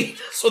get paid.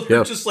 So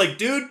they're just like,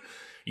 dude,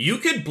 you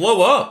could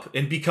blow up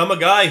and become a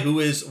guy who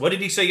is, what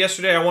did he say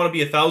yesterday? I want to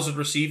be 1,000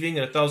 receiving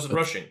and 1,000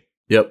 rushing.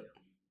 Yep.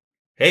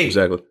 Hey,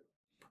 exactly.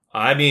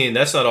 I mean,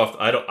 that's not off.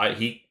 I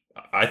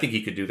think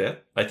he could do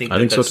that. I think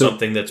that's so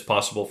something that's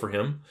possible for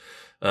him.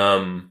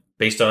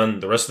 Based on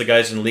the rest of the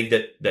guys in the league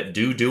that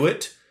do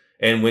it.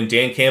 And when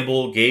Dan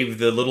Campbell gave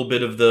the little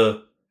bit of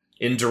the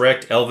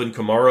indirect Alvin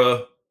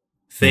Kamara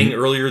thing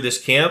earlier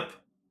this camp,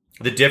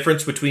 the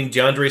difference between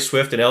DeAndre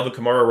Swift and Alvin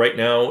Kamara right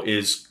now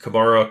is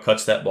Kamara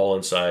cuts that ball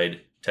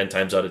inside 10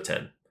 times out of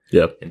 10.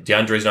 Yep. And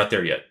DeAndre's not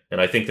there yet. And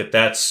I think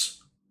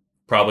that's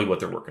probably what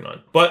they're working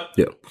on. But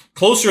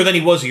closer than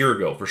he was a year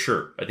ago, for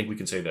sure. I think we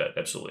can say that,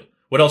 absolutely.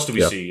 What else do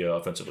we see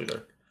offensively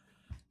there?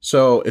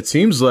 So it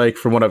seems like,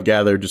 from what I've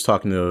gathered, just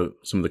talking to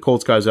some of the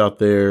Colts guys out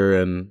there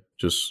and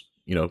just,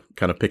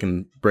 kind of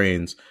picking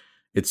brains.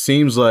 It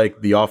seems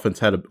like the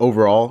offense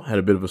overall had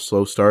a bit of a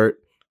slow start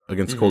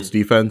against Colts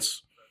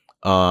defense.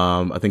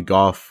 I think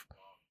Goff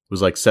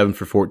was like 7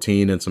 for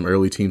 14 and some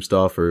early team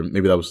stuff, or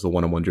maybe that was the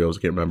one-on-one drills.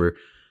 I can't remember.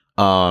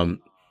 And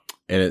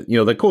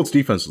the Colts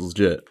defense is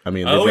legit. I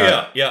mean,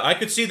 I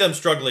could see them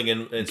struggling.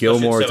 And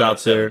Gilmore's out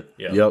there.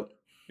 Yeah.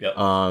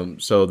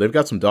 Yep. So they've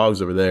got some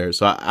dogs over there.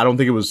 So I don't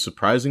think it was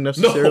surprising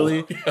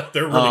necessarily. No.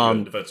 They're really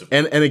good defensively.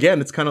 And again,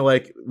 it's kind of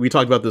like we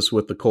talked about this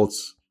with the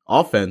Colts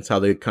offense, how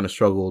they kind of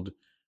struggled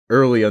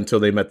early until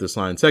they met this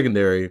Lions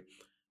secondary.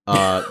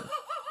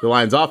 The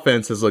Lions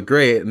offense has looked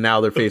great, and now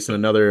they're facing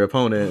another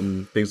opponent,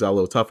 and things got a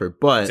little tougher.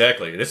 But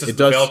exactly, this is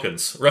the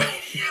Falcons, right?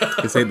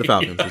 This ain't the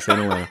Falcons. This ain't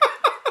Atlanta.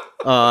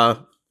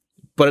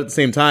 But at the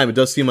same time, it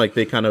does seem like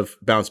they kind of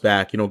bounce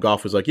back.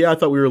 Goff was like, I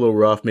thought we were a little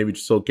rough, maybe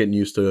just still getting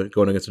used to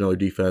going against another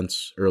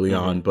defense early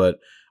on. But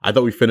I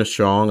thought we finished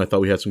strong. I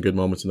thought we had some good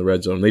moments in the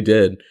red zone. They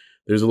did.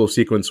 There's a little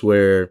sequence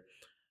where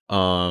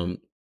the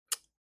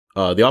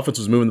offense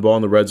was moving the ball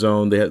in the red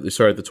zone. They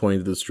started at the 20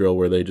 to this drill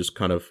where they just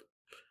kind of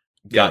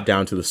got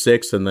down to the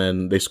 6, and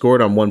then they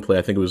scored on one play.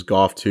 I think it was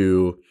Goff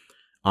to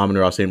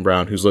Amon-Ra St.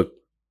 Brown, who's looked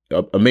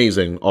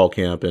amazing all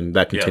camp, and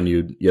that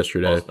continued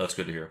yesterday. Well, that's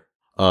good to hear.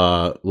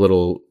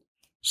 Little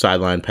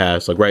sideline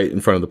pass, like right in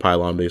front of the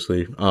pylon,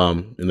 basically,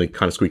 and they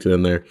kind of squeaked it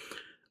in there.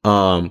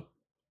 So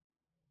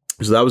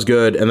that was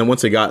good. And then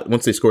once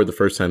they scored the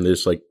first time, they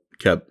just like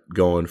kept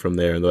going from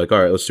there, and they're like,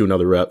 all right, let's do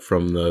another rep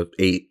from the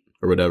 8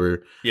 or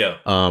whatever. Yeah.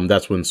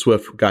 That's when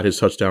Swift got his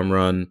touchdown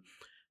run.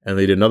 And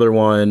they did another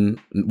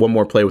one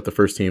more play with the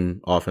first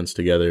team offense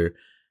together.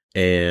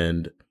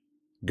 And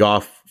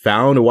Goff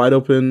found a wide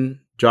open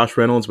Josh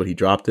Reynolds, but he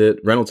dropped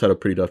it. Reynolds had a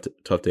pretty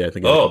tough day. I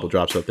think he had a couple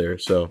drops up there.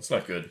 So it's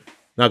not good.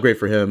 Not great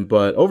for him.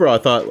 But overall, I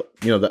thought,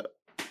 that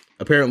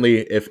apparently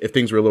if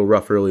things were a little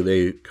rough early,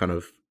 they kind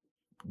of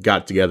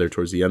got together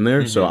towards the end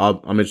there. So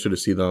I'm interested to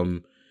see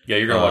them. Yeah,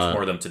 you're going to watch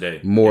more of them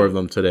today. More of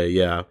them today,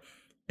 yeah.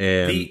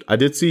 And I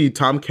did see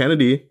Tom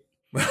Kennedy,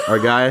 our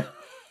guy,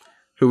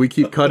 who we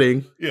keep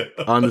cutting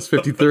on this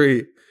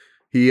 53,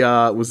 he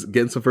was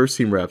getting some first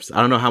team reps.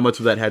 I don't know how much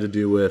of that had to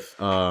do with,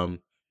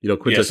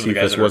 Quintez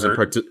Cephas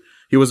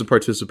wasn't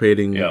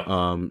participating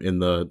in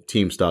the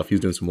team stuff. He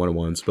was doing some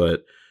one-on-ones,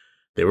 but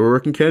they were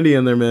working Kennedy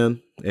in there,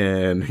 man,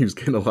 and he was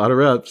getting a lot of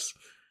reps.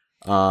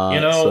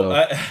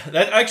 I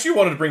actually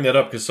wanted to bring that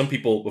up because some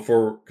people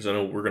because I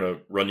know we're going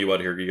to run you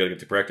out here. You got to get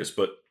to practice,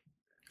 but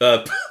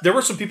there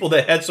were some people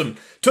that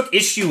took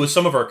issue with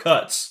some of our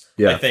cuts.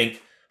 I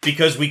think.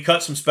 Because we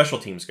cut some special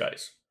teams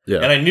guys.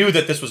 Yeah. And I knew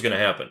that this was going to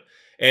happen.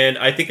 And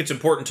I think it's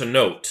important to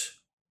note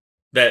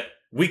that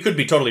we could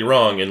be totally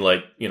wrong and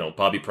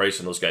Bobby Price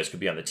and those guys could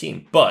be on the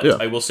team.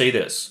 But I will say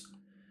this.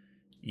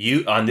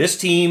 On this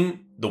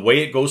team, the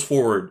way it goes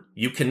forward,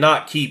 you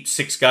cannot keep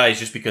 6 guys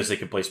just because they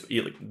can play.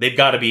 They've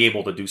got to be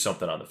able to do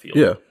something on the field.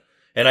 Yeah.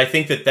 And I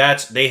think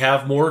they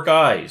have more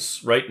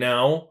guys right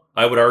now.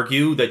 I would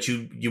argue that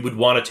you would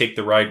want to take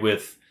the ride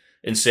with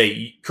and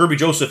say, Kirby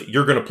Joseph,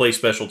 you're going to play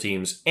special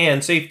teams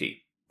and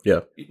safety. Yeah.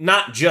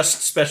 Not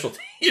just special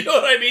teams. You know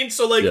what I mean?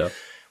 So,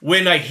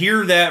 when I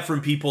hear that from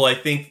people, I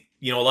think,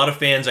 a lot of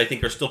fans, I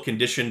think, are still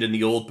conditioned in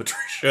the old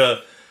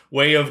Patricia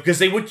way of, because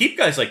they would keep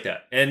guys like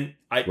that. And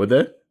would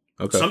they?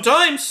 Okay.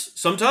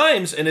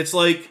 Sometimes. And it's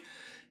like,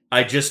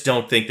 I just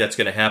don't think that's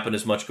going to happen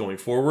as much going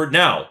forward.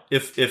 Now,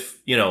 if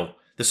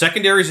the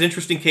secondary is an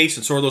interesting case,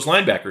 and so are those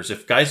linebackers.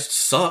 If guys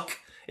suck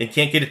and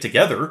can't get it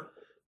together,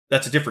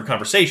 that's a different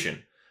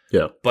conversation.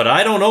 Yeah. But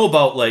I don't know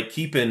about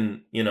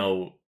keeping,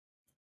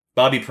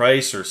 Bobby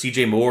Price or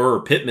CJ Moore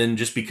or Pittman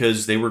just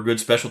because they were good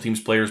special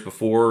teams players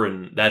before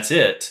and that's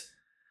it.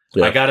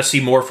 Yeah. I got to see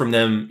more from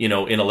them, in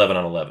 11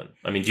 on 11.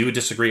 I mean, do you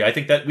disagree? I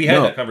think that we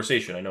had that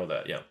conversation. I know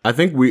that. Yeah. I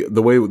think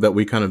the way that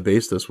we kind of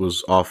based this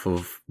was off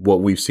of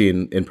what we've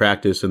seen in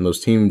practice in those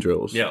team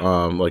drills. Yeah.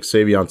 Like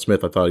Savion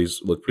Smith, I thought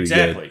he's looked pretty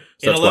good.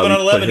 So in 11 on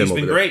 11, he's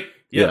been great.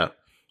 Yeah.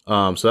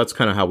 So that's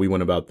kind of how we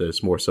went about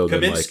this, more so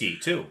than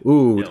too.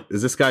 Ooh,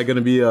 is this guy going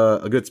to be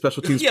a good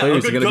special teams player?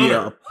 Is he going to be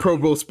a Pro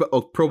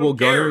Bowl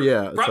gunner?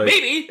 Yeah,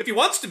 maybe if he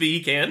wants to be,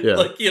 he can.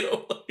 Yeah.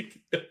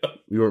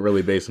 We weren't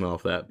really basing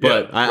off that,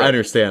 but I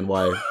understand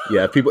why.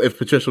 Yeah, if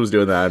Patricia was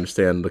doing that, I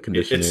understand the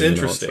conditioning. It's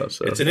interesting. And all that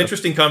stuff, it's an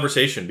interesting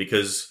conversation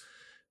because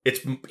it's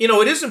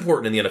it is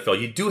important in the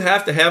NFL. You do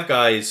have to have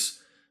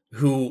guys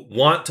who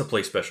want to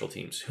play special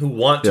teams, who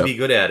want to be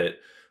good at it,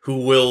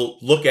 who will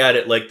look at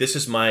it like this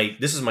is my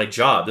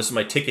job, this is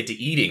my ticket to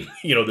eating,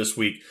 this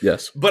week.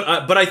 Yes. But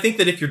I think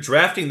that if you're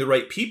drafting the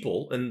right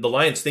people, and the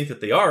Lions think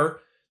that they are,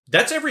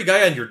 that's every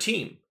guy on your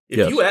team.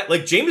 If you act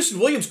like Jameson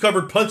Williams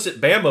covered punts at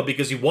Bama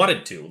because he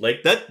wanted to,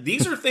 like that,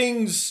 these are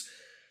things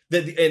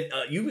that, and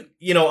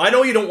I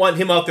know you don't want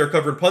him out there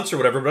covering punts or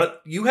whatever,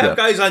 but you have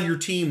guys on your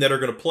team that are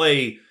going to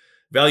play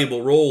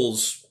valuable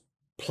roles.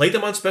 Play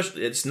them on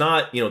special. It's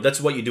not,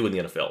 that's what you do in the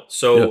NFL.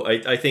 So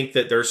I think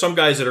that there are some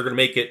guys that are going to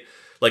make it,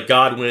 like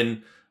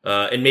Godwin,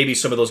 and maybe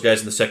some of those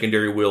guys in the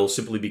secondary will,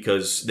 simply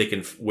because they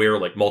can wear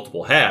like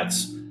multiple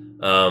hats.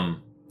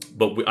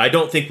 but I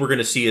don't think we're going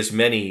to see as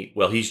many.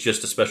 Well, he's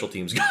just a special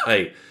teams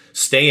guy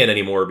staying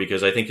anymore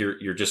because I think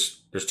you're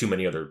just there's too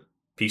many other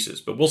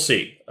pieces. But we'll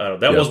see.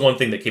 That was one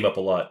thing that came up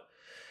a lot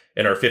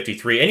in our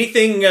 53.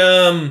 Anything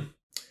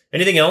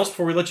else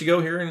before we let you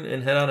go here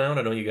and head on out?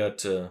 I know you got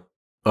to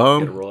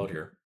roll out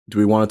here. Do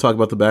we want to talk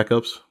about the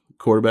backups,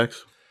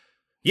 quarterbacks?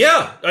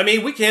 Yeah, I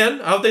mean we can.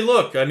 How'd they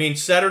look? I mean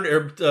Saturday.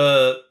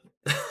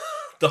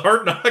 The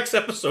Hard Knocks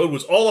episode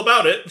was all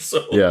about it,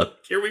 so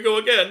here we go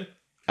again.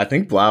 I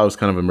think Blau's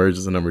kind of emerged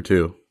as a number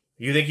 2.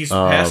 You think he's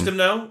past him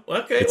now?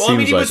 Okay. Well, I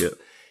mean,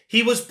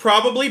 he was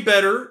probably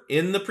better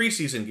in the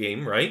preseason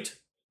game, right?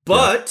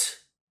 But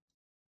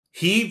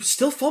he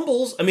still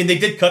fumbles. I mean, they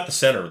did cut the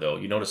center, though.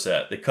 You notice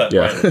that. They cut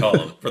Ryan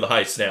McCollum for the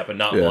high snap and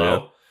not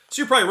Blau.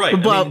 So you're probably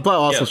right. But Blau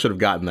also should have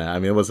gotten that. I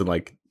mean, it wasn't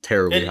like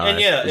terribly high.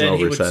 And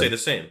he would say the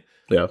same.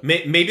 Yeah.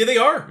 Maybe they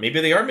are.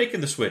 Maybe they are making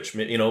the switch.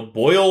 You know,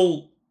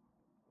 Boyle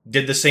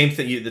did the same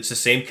thing. It's the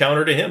same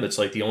counter to him. It's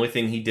like the only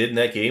thing he did in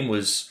that game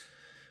was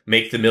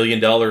make the $1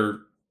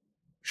 million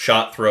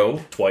shot throw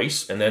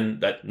twice, and then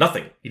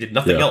nothing. He did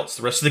nothing else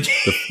the rest of the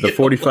game. The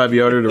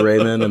 45-yarder to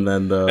Raymond, and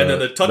then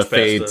the touch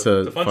fade pass,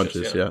 to the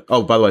Funchess. Yeah.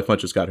 Oh, by the way,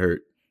 Funchess got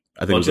hurt.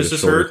 I think Funchess it was a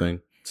shoulder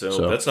thing.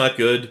 So that's not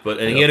good.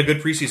 But he had a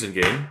good preseason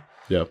game.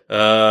 Yeah.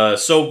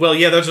 That's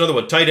another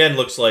one. Tight end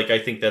looks like I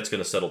think that's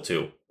going to settle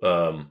too.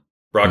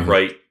 Brock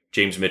Wright,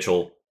 James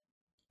Mitchell,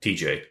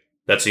 TJ.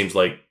 That seems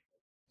like.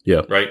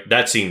 Yeah. Right?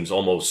 That seems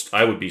almost,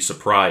 I would be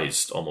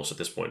surprised almost at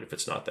this point if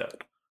it's not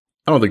that.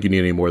 I don't think you need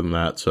any more than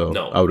that. So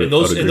no. I would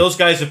agree. And those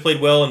guys have played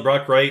well in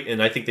Brock Wright,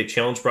 and I think they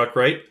challenged Brock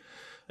Wright.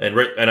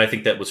 And I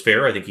think that was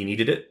fair. I think he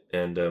needed it.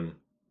 And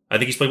I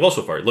think he's played well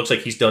so far. It looks like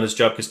he's done his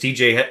job because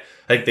TJ,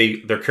 I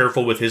think they're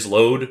careful with his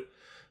load.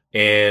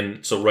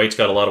 And so Wright's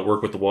got a lot of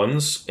work with the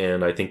ones,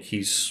 and I think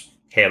he's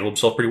handled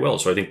himself pretty well.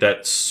 So I think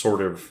that's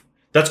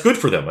good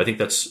for them. I think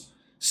that's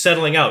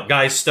settling out.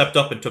 Guys stepped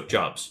up and took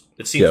jobs.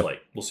 It seems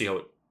like. We'll see how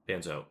it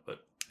pans out, but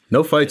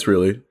no fights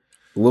really.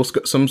 A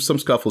little some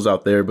scuffles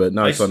out there, but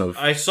not a ton of.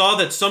 I saw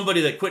that somebody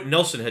that Quentin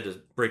Nelson had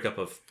to break up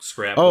a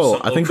scrap. Oh,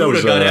 I think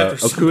Okuda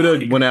that was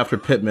Okuda went after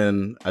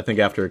Pittman. I think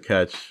after a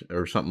catch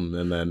or something,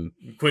 and then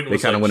Quentin they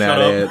kind of went at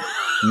it.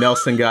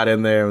 Nelson got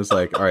in there and was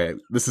like, "All right,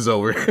 this is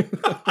over."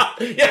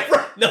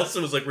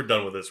 Nelson was like, "We're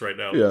done with this right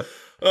now." Yeah.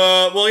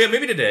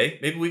 Maybe today.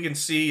 Maybe we can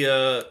see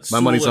my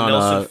money's on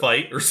Nelson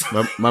fight or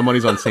something. My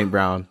money's on St.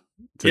 Brown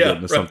to get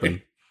into right.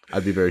 something.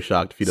 I'd be very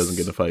shocked if he doesn't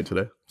get in a fight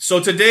today. So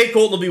today,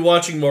 Colton will be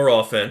watching more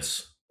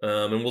offense,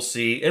 and we'll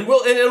see, and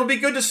it'll be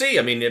good to see.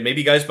 I mean,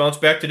 maybe guys bounce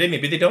back today,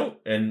 maybe they don't,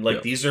 and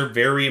these are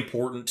very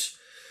important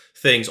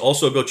things.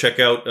 Also, go check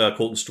out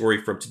Colton's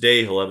story from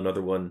today. He'll have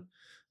another one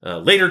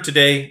later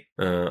today,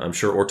 I'm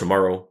sure, or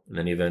tomorrow. In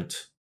any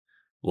event,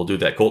 we'll do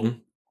that.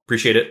 Colton,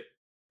 appreciate it.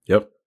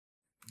 Yep.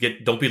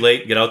 Don't be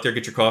late. Get out there,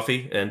 get your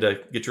coffee, and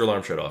get your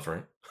alarm shut off.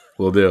 Right.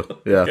 We'll do.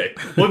 Yeah. Okay.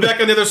 We'll be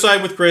back on the other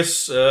side with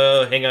Chris.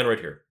 Hang on right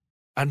here.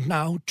 And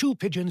now, two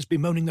pigeons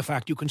bemoaning the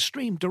fact you can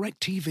stream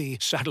DirecTV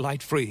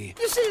satellite-free.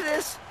 You see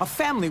this? A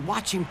family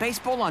watching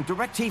baseball on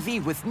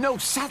DirecTV with no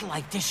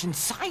satellite dish in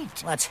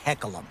sight. Let's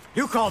heckle them.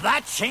 You call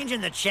that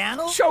changing the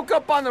channel? Choke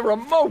up on the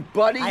remote,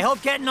 buddy. I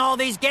hope getting all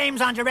these games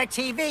on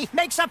DirecTV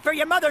makes up for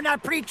your mother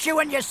not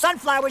pre-chewing your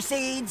sunflower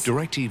seeds.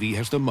 DirecTV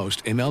has the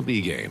most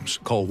MLB games.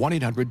 Call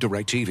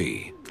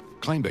 1-800-DirecTV.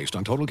 Claim based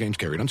on total games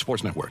carried on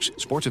sports networks.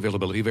 Sports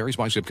availability varies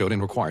by zip code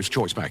and requires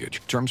choice package.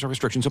 Terms and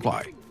restrictions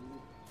apply.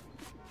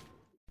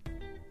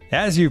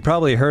 As you've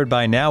probably heard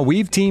by now,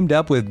 we've teamed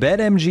up with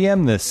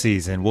BetMGM this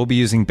season. We'll be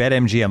using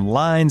BetMGM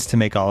lines to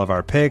make all of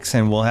our picks,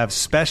 and we'll have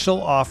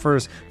special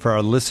offers for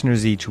our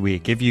listeners each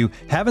week. If you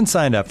haven't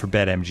signed up for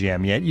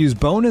BetMGM yet, use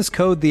bonus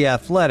code The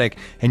Athletic,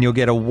 and you'll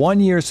get a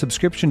 1-year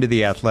subscription to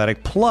The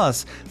Athletic,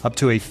 plus up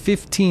to a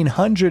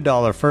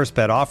 $1,500 first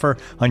bet offer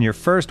on your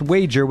first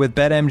wager with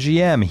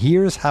BetMGM.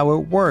 Here's how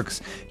it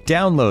works.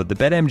 Download the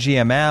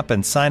BetMGM app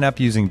and sign up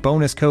using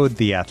bonus code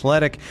The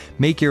Athletic.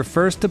 Make your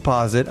first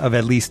deposit of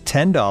at least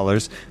 $10.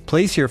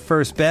 Place your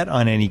first bet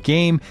on any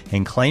game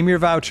and claim your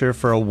voucher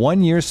for a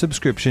 1-year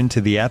subscription to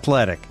The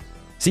Athletic.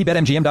 See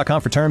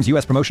BetMGM.com for terms.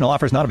 U.S. promotional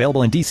offers not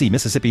available in D.C.,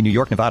 Mississippi, New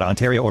York, Nevada,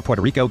 Ontario, or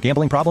Puerto Rico.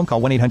 Gambling problem? Call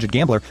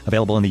 1-800-GAMBLER.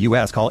 Available in the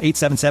U.S. Call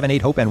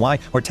 877-8-HOPE-NY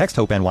or text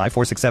HOPE-NY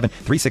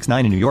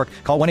 467-369 in New York.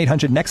 Call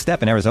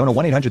 1-800-NEXT-STEP in Arizona.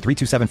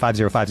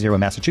 1-800-327-5050 in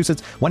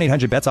Massachusetts.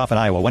 1-800-BETS-OFF in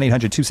Iowa.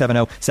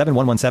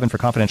 1-800-270-7117 for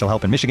confidential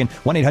help in Michigan.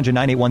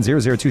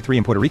 1-800-981-0023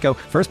 in Puerto Rico.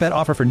 First bet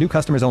offer for new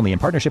customers only in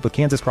partnership with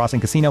Kansas Crossing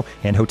Casino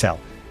and Hotel.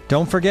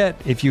 Don't forget,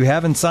 if you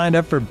haven't signed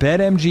up for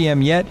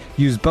BetMGM yet,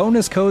 use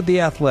bonus code The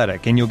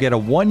Athletic, and you'll get a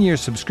 1-year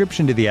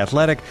subscription to The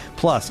Athletic,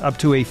 plus up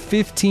to a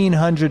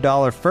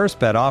 $1,500 first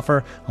bet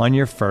offer on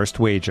your first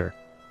wager.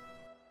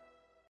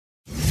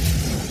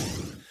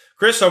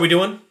 Chris, how are we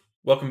doing?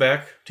 Welcome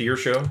back to your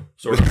show,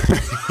 sort of.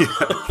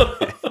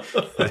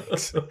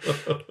 Thanks.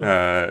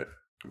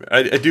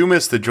 I do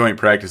miss the joint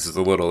practices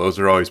a little. Those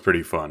are always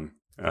pretty fun.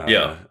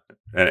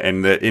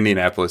 And the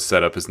Indianapolis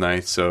setup is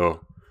nice,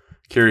 so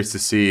curious to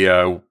see...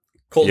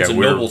 Colton's in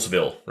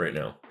Noblesville right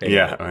now.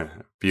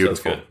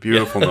 Beautiful,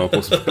 beautiful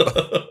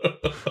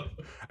Noblesville.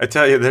 I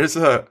tell you,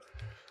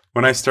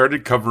 when I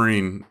started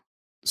covering,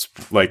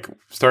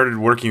 started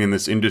working in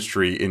this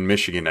industry in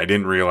Michigan, I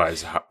didn't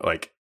realize how,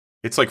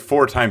 it's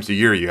 4 times a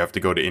year you have to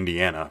go to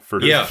Indiana for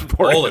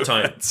all the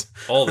events. time,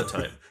 all the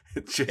time.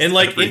 It's just and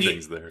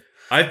everything's there.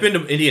 I've been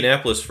to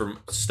Indianapolis for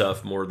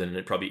stuff more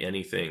than probably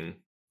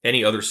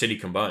any other city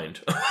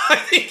combined. I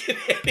think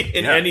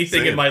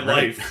anything in my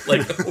life,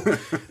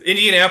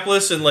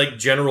 Indianapolis and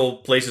general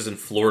places in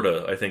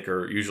Florida, I think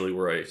are usually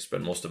where I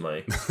spend most of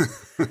my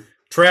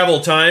travel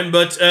time.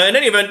 But in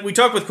any event, we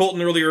talked with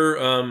Colton earlier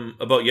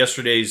about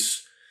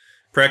yesterday's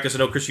practice. I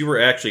know, Chris, you were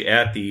actually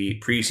at the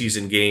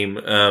preseason game.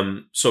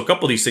 So a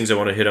couple of these things I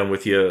want to hit on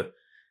with you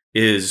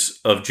is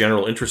of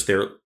general interest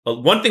there.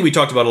 One thing we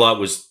talked about a lot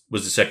was the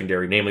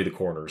secondary, namely the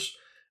corners,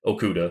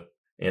 Okudah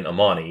and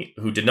Amani,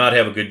 who did not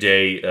have a good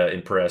day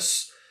in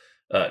press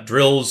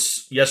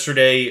drills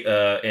yesterday,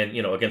 and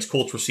against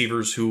Colts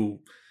receivers who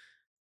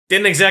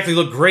didn't exactly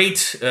look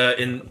great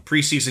in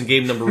preseason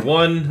game number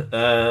 1.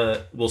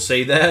 We'll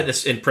say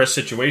that in press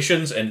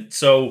situations, and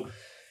so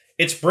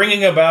it's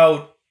bringing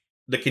about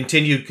the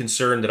continued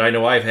concern that I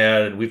know I've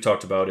had, and we've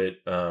talked about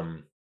it.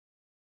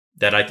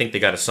 That I think they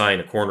got to sign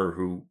a corner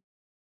who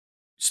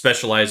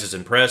specializes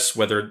in press,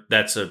 whether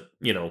that's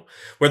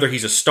whether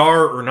he's a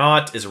star or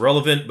not is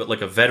irrelevant,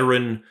 but a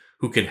veteran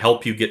who can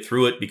help you get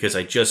through it, because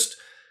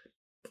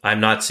I'm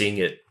not seeing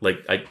it.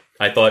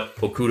 I thought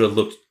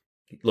Okudah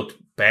looked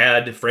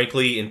bad,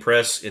 frankly, in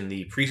press in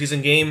the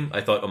preseason game.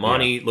 I thought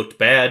Amani looked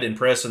bad in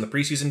press in the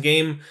preseason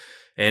game,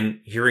 and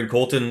hearing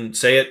Colton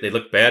say it, they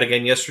looked bad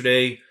again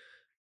yesterday.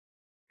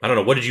 I don't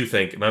know. What did you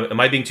think? Am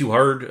I being too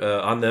hard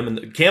on them?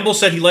 And Campbell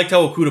said he liked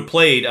how Okudah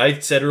played. I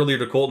said earlier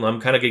to Colton, I'm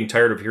kind of getting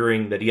tired of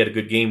hearing that he had a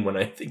good game when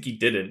I think he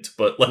didn't.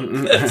 But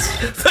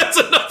that's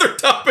another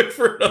topic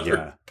for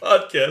another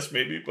podcast,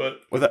 maybe.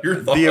 But your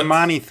thoughts? The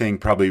Amani thing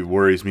probably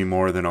worries me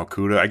more than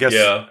Okudah. I guess.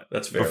 Yeah,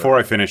 that's fair. Before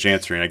I finish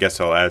answering, I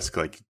guess I'll ask: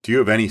 do you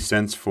have any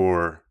sense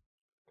for?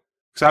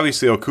 Because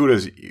obviously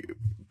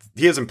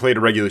he hasn't played a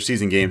regular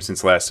season game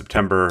since last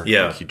September.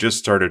 Yeah, he just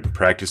started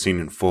practicing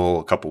in full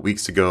a couple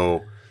weeks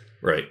ago.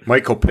 Right.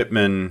 Michael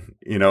Pittman,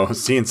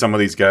 seeing some of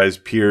these guys,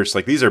 Pierce,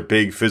 these are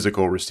big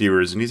physical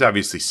receivers, and he's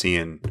obviously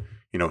seeing,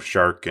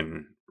 Shark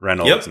and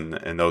Reynolds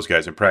and those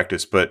guys in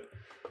practice. But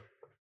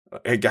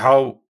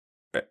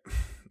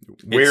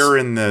where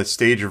in the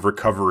stage of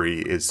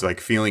recovery is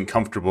feeling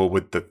comfortable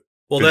with the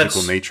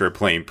physical nature of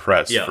playing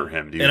press for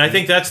him? I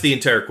think that's the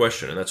entire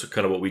question, and that's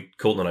kind of what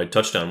Colton and I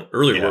touched on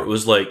earlier, where it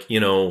was he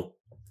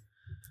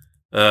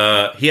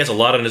has a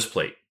lot on his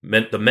plate,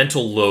 the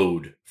mental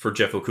load for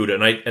Jeff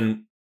Okudah,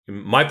 and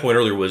my point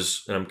earlier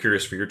was, and I'm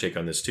curious for your take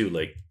on this too,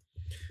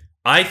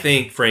 I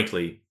think,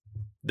 frankly,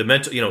 the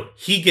mental,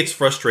 he gets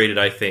frustrated,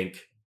 I think.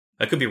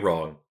 I could be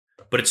wrong,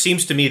 but it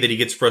seems to me that he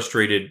gets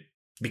frustrated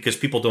because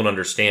people don't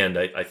understand,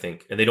 I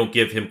think, and they don't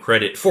give him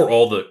credit for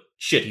all the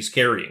shit he's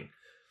carrying.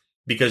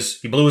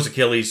 Because he blew his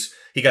Achilles,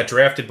 he got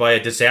drafted by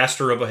a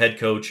disaster of a head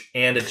coach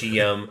and a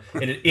GM,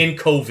 and in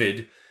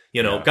COVID,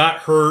 got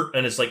hurt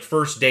on his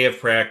first day of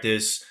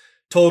practice,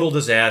 total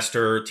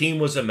disaster, team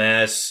was a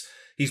mess.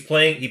 He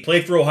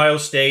played for Ohio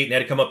State and had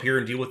to come up here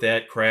and deal with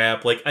that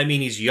crap.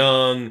 He's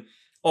young,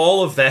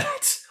 all of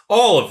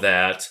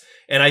that.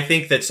 And I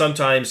think that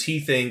sometimes he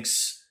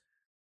thinks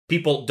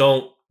people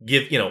don't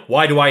give,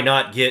 why do I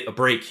not get a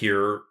break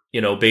here?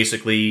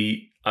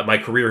 Basically my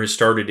career has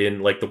started in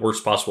the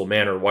worst possible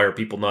manner. Why are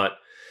people not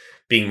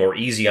being more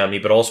easy on me?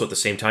 But also at the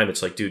same time,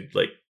 it's dude,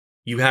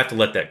 you have to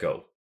let that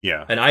go.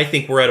 Yeah. And I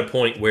think we're at a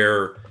point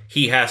where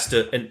he has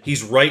to, and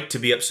he's right to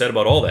be upset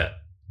about all that,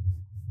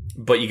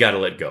 but you got to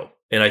let go.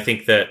 And I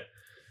think that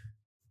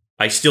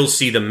I still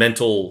see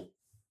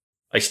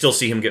I still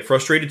see him get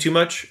frustrated too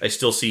much. I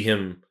still see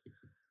him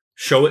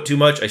show it too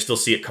much. I still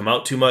see it come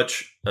out too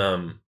much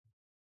of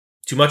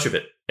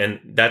it.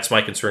 And that's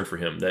my concern for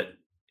him, that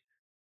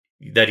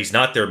he's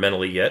not there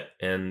mentally yet.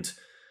 And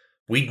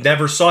we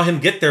never saw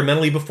him get there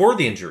mentally before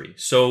the injury.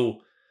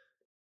 So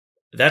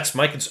that's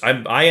my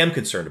concern. I am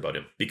concerned about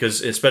him,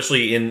 because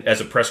especially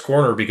as a press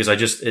corner, because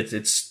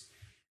it's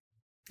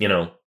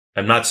I'm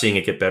not seeing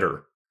it get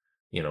better.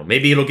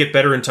 Maybe it'll get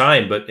better in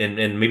time, but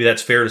and maybe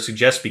that's fair to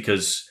suggest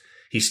because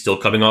he's still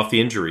coming off the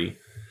injury.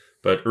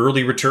 But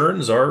early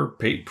returns are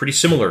pretty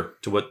similar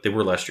to what they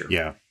were last year.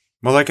 Yeah.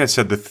 Well, like I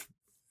said, the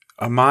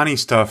Amani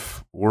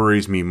stuff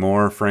worries me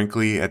more,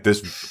 frankly, at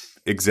this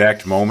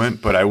exact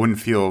moment. But I don't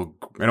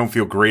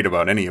feel great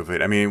about any of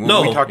it. I mean,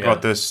 when we talked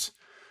about this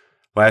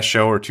last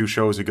show or 2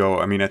 shows ago,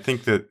 I mean, I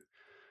think that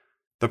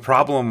the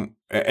problem,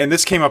 and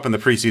this came up in the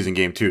preseason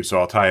game too, so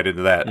I'll tie it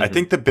into that. Mm-hmm. I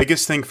think the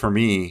biggest thing for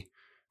me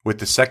with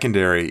the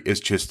secondary is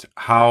just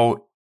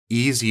how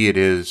easy it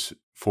is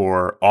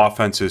for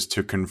offenses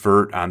to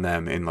convert on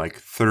them in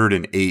 3rd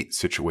and 8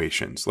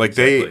 situations.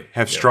 They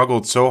have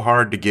struggled so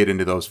hard to get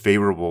into those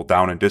favorable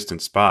down and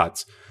distance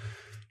spots.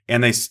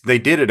 And they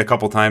did it a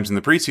couple times in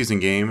the preseason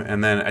game,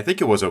 and then I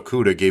think it was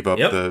Okudah gave up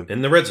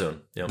in the red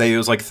zone. Yep. It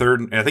was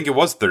 3rd, I think it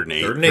was 3rd and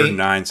 8, 3rd and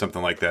 9,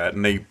 something like that.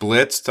 And they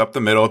blitzed up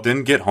the middle,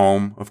 didn't get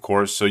home, of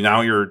course. So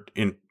now you're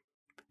in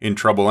in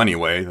trouble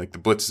anyway. Like the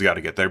blitz has got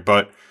to get there,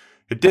 but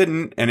it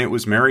didn't, and it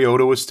was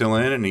Mariota was still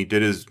in, and he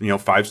did his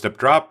 5-step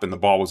drop, and the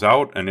ball was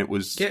out, and it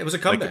was a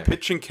comeback. Like a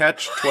pitch and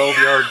catch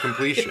 12-yard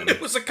completion.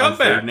 It was a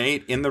comeback. On 3rd and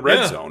 8 in the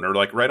red zone, or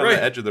like right on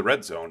the edge of the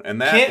red zone, and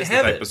that is the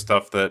type of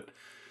stuff that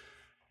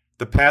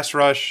the pass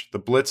rush, the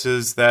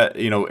blitzes, that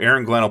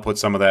Aaron Glenn will put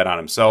some of that on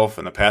himself,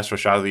 and the pass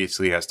rush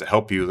obviously has to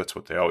help you. That's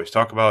what they always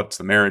talk about. It's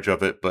the marriage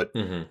of it, but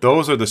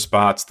those are the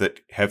spots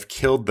that have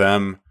killed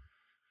them,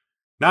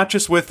 not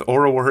just with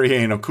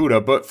Oruwariye and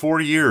Okudah, but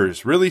for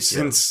years, really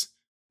since.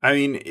 I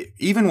mean,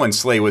 even when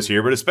Slay was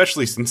here, but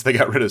especially since they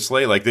got rid of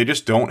Slay, like they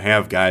just don't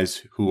have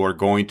guys who are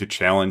going to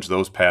challenge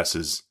those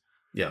passes.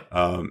 Yeah.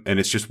 And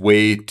it's just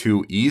way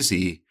too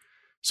easy.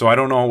 So I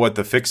don't know what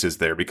the fix is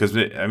there, because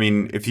I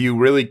mean, if you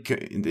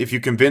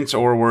convince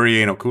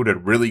Oruwariye and Okudah to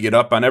really get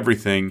up on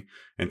everything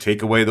and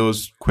take away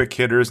those quick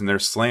hitters and their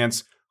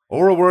slants,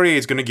 Oruwariye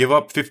is going to give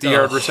up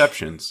 50-yard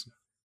receptions.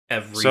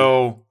 Every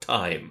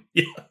time.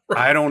 Yeah, right.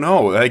 I don't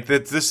know. Like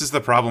this is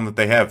the problem that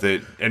they have.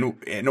 That and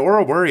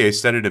Oruwariye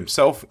said it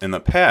himself in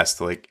the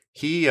past. Like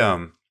he,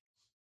 Colton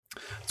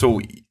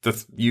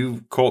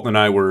and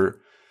I were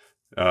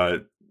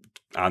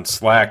on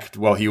Slack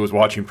while he was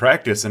watching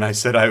practice, and I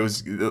said I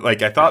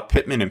thought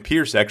Pittman and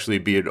Pierce actually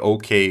be an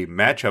okay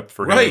matchup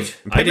for him. Right.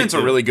 Pittman's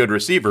a really good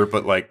receiver,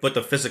 but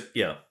the physics,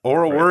 yeah.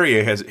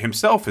 Oruwariye has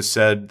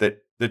said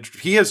that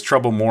he has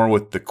trouble more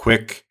with the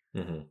quick.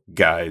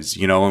 Guys,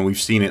 and we've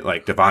seen it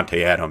like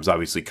Devontae Adams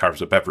obviously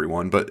carves up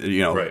everyone, but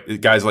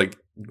guys like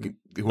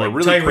who are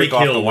really quick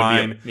off the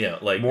line,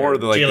 more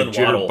of the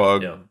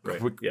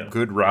jitterbug,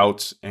 good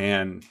routes,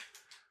 and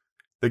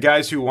the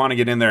guys who want to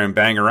get in there and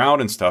bang around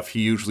and stuff,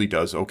 he usually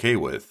does okay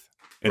with.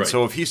 And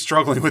so if he's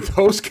struggling with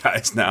those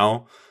guys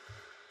now,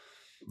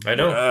 I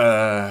know,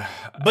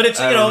 but it's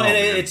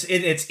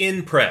it's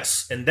in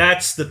press, and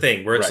that's the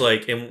thing where it's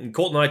like, and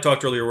Colton and I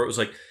talked earlier where it was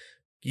like,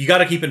 you got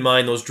to keep in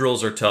mind those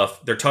drills are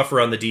tough. They're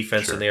tougher on the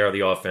defense than they are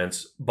the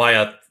offense by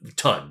a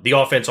ton. The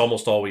offense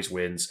almost always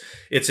wins.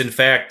 It's in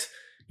fact,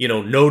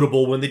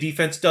 notable when the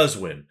defense does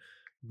win.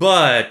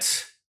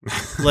 But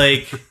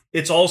like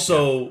it's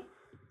also,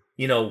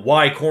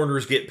 why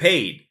corners get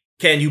paid.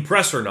 Can you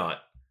press or not?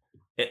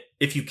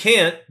 If you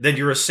can't, then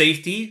you're a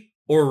safety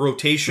or a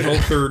rotational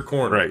third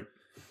corner. Right.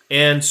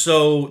 And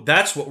so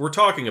that's what we're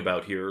talking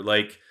about here.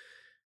 Like,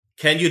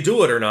 can you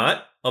do it or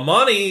not?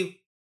 Amani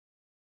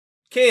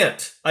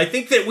can't. I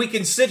think that we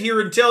can sit here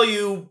and tell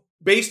you,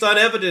 based on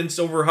evidence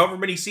over however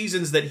many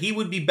seasons, that he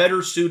would be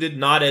better suited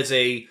not as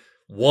a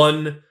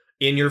one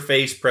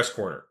in-your-face press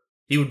corner.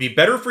 He would be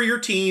better for your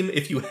team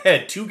if you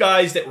had two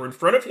guys that were in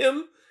front of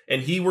him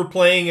and he were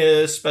playing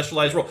a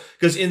specialized role.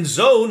 Because in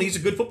zone, he's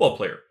a good football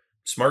player.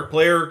 Smart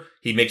player.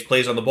 He makes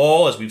plays on the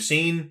ball, as we've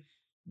seen.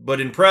 But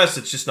in press,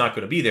 it's just not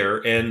going to be there.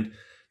 And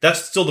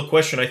that's still the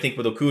question, I think,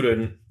 with Okudah.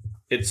 And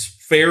it's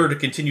fair to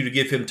continue to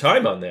give him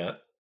time on that.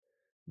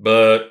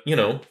 But,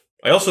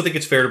 I also think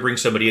it's fair to bring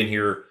somebody in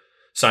here,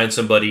 sign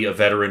somebody, a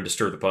veteran, to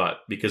stir the pot.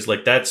 Because,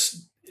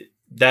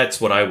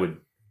 that's what I would,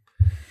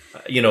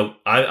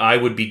 I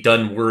would be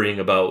done worrying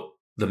about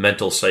the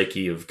mental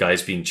psyche of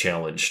guys being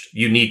challenged.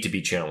 You need to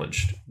be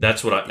challenged.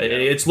 That's what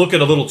it's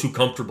looking a little too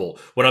comfortable.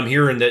 When I'm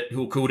hearing that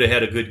Okudah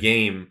had a good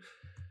game,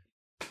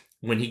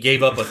 when he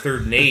gave up a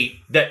 3rd and 8,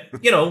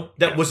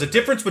 that was a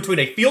difference between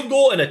a field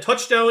goal and a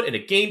touchdown in a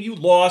game you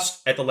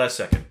lost at the last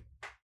second.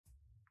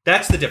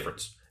 That's the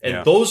difference.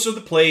 And those are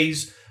the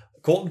plays.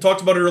 Colton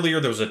talked about it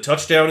earlier. There was a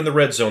touchdown in the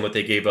red zone that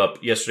they gave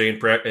up yesterday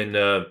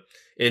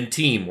in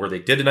team where they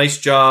did a nice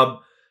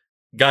job,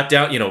 got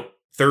down,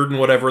 3rd and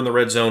whatever in the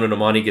red zone, and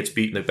Amani gets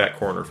beat in the back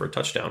corner for a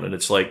touchdown. And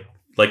it's like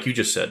you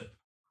just said,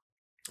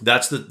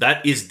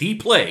 that is the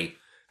play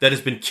that has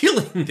been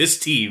killing this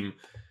team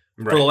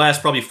for the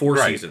last probably 4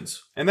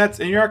 seasons. And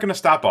you're not going to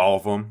stop all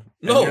of them.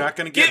 No, you're not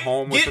going to get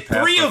home with the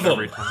pass 3 of them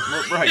every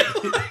time.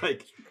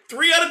 Right.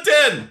 3 out of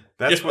 10.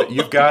 That's what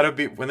you've got to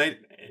be when they.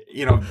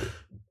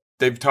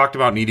 They've talked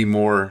about needing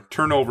more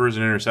turnovers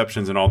and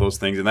interceptions and all those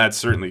things, and that's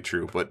certainly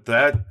true. But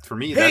that, for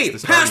me,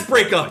 that's the pass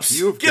breakups.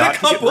 You've got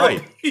to get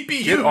right.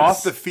 Get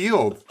off the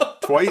field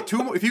twice.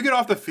 If you get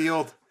off the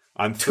field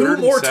on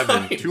 3rd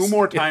and 7, 2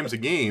 more times a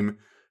game,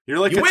 you're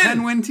like a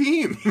 10-win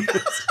team.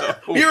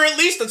 You're at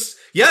least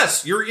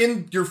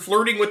you're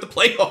flirting with the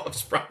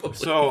playoffs probably.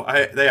 So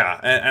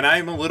and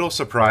I'm a little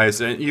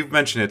surprised. And you've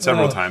mentioned it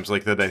several times,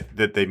 like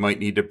that they might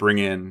need to bring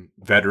in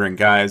veteran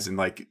guys, and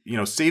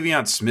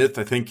Savion Smith,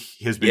 I think,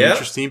 has been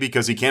interesting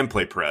because he can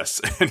play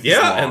press. And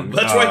and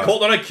that's why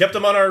Colton and I kept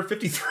him on our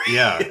 53.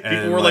 Yeah,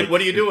 people were like,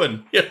 "What are you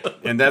doing?"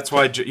 And that's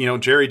why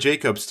Jerry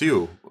Jacobs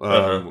too.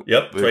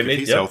 If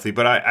he's healthy,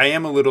 but I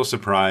am a little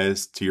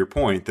surprised, to your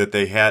point, that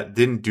they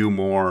didn't do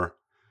more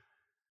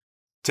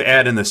to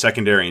add in the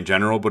secondary in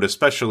general, but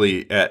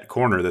especially at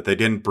corner, that they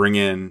didn't bring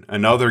in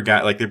another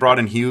guy. Like, they brought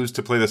in Hughes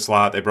to play the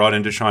slot. They brought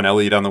in Deshaun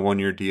Elliott on the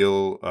 1-year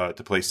deal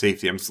to play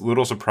safety. I'm a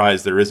little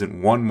surprised there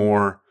isn't one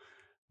more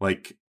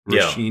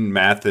Rashean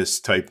Mathis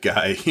type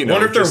guy.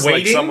 Wonder if they're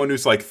waiting? Someone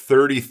who's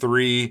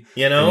 33,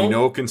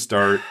 and can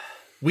start.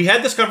 We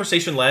had this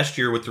conversation last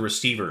year with the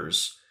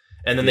receivers,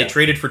 And then they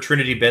traded for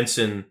Trinity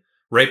Benson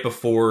right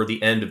before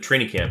the end of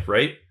training camp,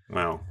 right?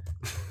 Wow.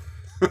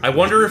 I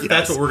wonder if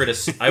that's what we're going to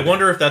see. I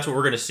wonder if that's what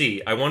we're going to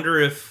see. I wonder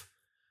if,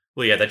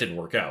 well, yeah, that didn't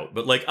work out.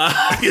 But, like,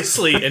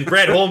 obviously, and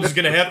Brad Holmes is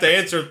going to have to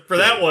answer for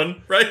that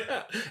one, right?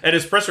 At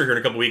his presser here in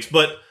a couple weeks.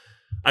 But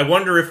I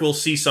wonder if we'll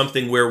see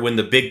something where when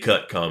the big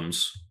cut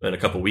comes in a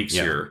couple weeks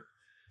here,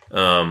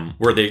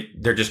 where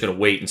they're just going to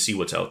wait and see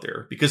what's out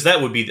there. Because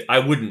that would be, I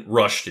wouldn't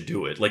rush to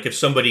do it. Like, if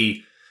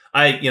somebody,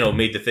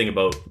 made the thing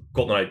about,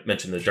 Colton and I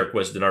mentioned the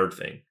Darqueze Dennard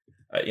thing.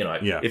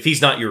 If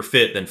he's not your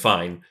fit, then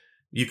fine.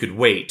 You could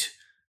wait.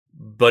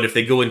 But if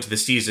they go into the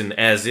season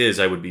as is,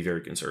 I would be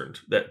very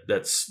concerned.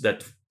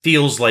 That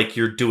feels like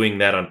you're doing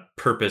that on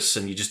purpose,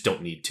 and you just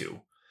don't need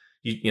to.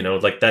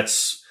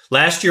 That's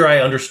last year I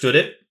understood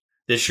it.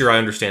 This year I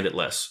understand it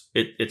less.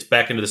 It's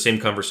back into the same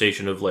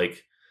conversation of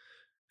like,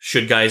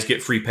 should guys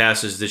get free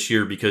passes this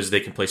year because they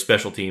can play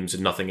special teams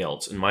and nothing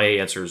else? And my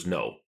answer is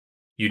no.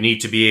 You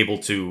need to be able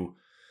to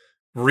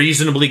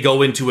reasonably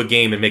go into a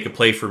game and make a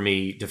play for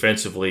me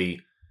defensively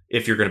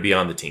if you're going to be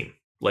on the team.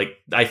 Like,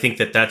 I think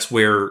that's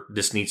where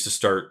this needs to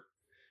start.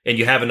 And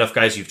you have enough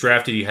guys you've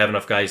drafted, you have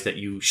enough guys that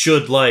you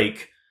should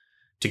like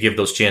to give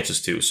those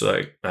chances to.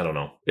 So I don't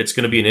know. It's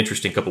going to be an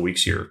interesting couple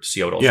weeks here to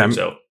see how it all turns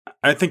out.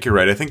 I think you're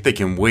right. I think they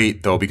can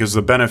wait, though, because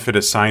the benefit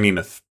of signing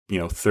a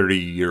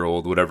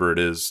 30-year-old, whatever it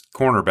is,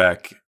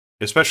 cornerback,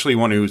 especially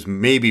one who's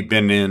maybe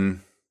been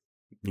in,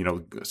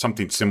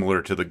 something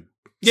similar to the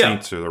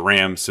Saints or the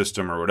Rams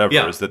system or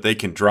whatever, is that they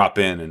can drop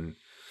in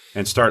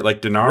and start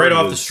like Dennard right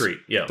off the street.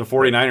 Yeah, the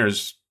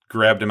 49ers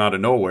grabbed him out of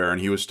nowhere, and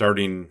he was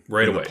starting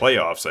right in away. The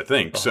playoffs, I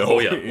think.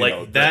 So,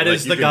 that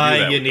is the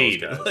guy you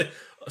need.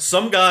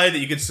 Some guy that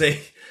you could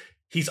say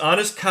he's on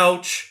his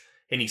couch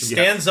and he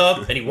stands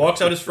up and he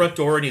walks out his front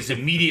door and he's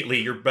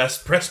immediately your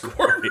best press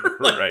corner.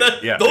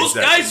 Those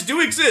guys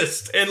do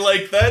exist, and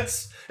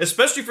that's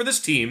especially for this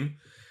team.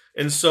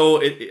 And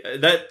so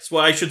that's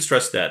why I should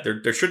stress that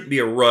there shouldn't be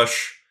a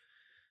rush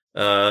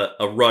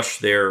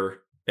there.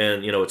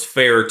 And, it's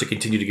fair to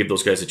continue to give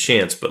those guys a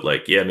chance. But,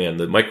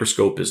 the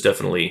microscope is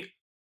definitely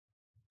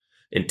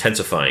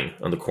intensifying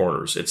on the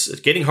corners. It's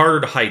getting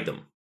harder to hide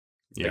them,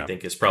 I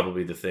think, is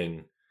probably the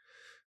thing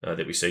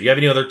that we say. Do you have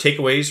any other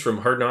takeaways from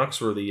Hard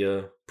Knocks or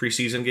the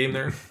preseason game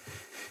there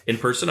in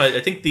person?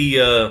 I think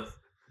the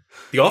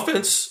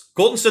offense,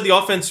 Colton said the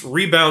offense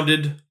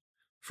rebounded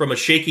from a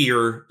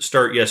shakier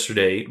start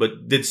yesterday,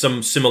 but did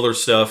some similar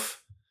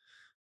stuff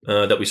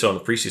that we saw in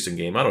the preseason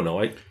game. I don't know.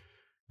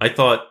 I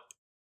thought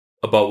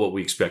about what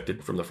we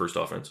expected from the first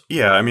offense.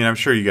 Yeah, I mean, I'm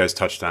sure you guys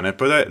touched on it,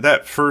 but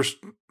that first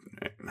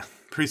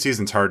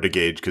preseason's hard to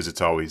gauge because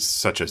it's always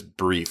such a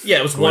brief. Yeah,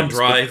 it was one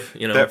drive.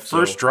 That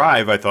first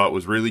drive I thought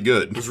was really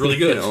good. It was really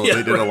good.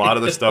 They did a lot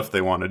of the stuff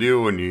they want to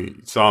do, and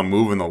you saw them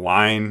moving the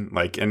line,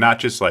 and not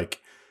just like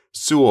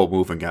Sewell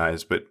moving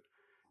guys, but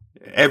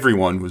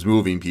everyone was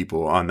moving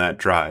people on that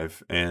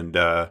drive, and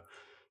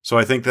so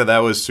I think that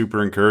was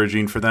super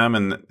encouraging for them,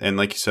 and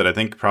like you said, I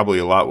think probably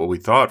a lot what we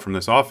thought from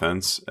this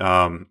offense.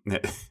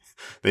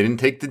 They didn't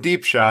take the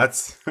deep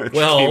shots.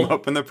 Came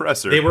up in the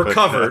presser. They were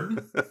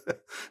covered.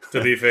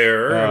 To be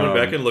fair, I went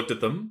back and looked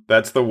at them.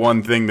 That's the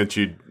one thing that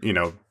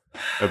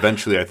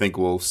eventually I think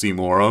we'll see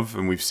more of,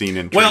 and we've seen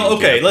in. Well,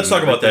 okay, let's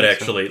talk about that.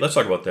 Actually, let's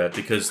talk about that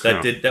because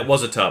that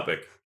was a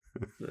topic.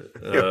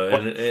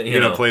 You're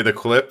gonna play the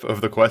clip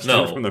of the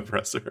question from the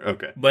presser,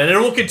 okay? But it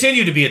will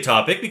continue to be a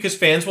topic because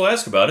fans will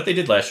ask about it. They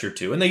did last year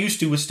too, and they used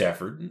to with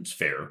Stafford. It's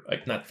fair,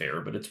 not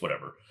fair, but it's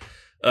whatever.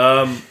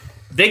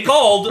 They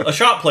called a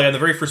shot play on the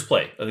very first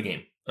play of the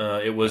game.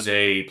 It was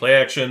a play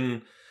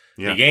action,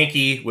 the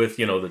Yankee with,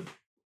 the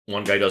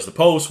one guy does the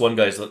post, one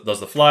guy does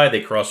the fly, they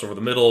cross over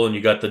the middle, and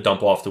you got the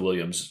dump off to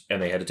Williams. And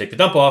they had to take the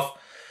dump off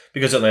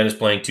because Atlanta's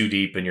playing too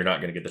deep and you're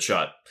not going to get the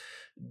shot.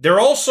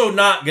 They're also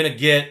not going to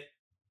get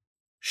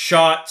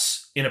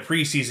shots in a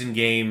preseason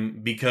game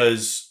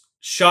because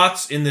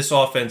shots in this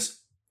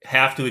offense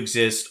have to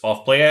exist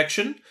off play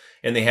action,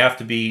 and they have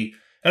to be.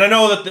 And I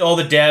know that all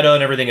the data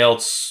and everything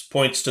else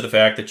points to the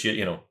fact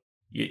that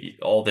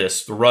all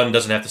this, the run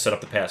doesn't have to set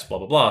up the pass, blah,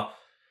 blah, blah.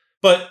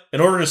 But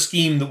in order to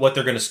scheme what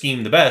they're going to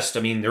scheme the best,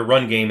 their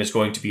run game is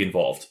going to be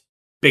involved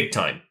big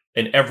time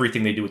in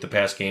everything they do with the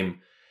pass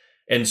game.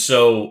 And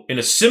so in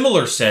a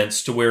similar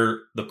sense to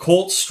where the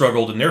Colts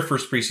struggled in their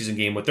first preseason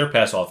game with their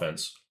pass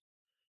offense,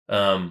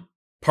 part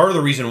of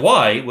the reason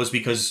why was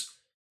because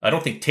I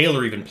don't think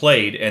Taylor even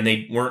played and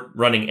they weren't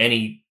running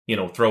any,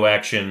 throw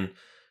action.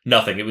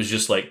 Nothing. It was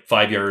just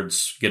 5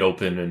 yards, get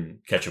open and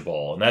catch a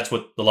ball. And that's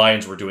what the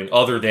Lions were doing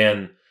other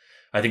than,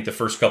 I think the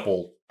first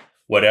couple,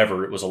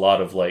 whatever, it was a lot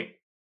of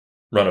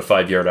run a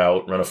 5 yard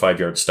out, run a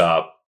 5 yard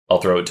stop. I'll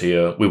throw it to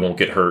you. We won't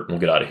get hurt and we'll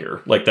get out of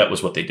here. That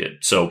was what they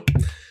did. So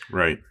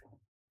right.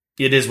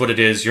 It is what it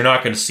is. You're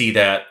not going to see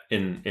that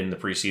in the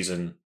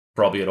preseason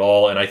probably at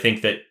all. And I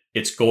think that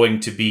it's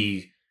going to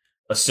be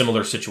a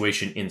similar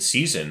situation in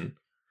season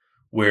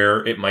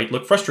where it might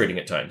look frustrating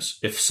at times.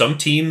 If some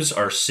teams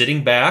are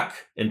sitting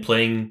back and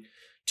playing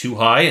too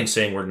high and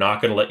saying, we're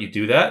not going to let you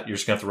do that, you're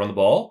just going to have to run the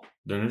ball,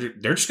 then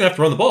they're just going to have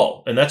to run the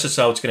ball. And that's just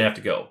how it's going to have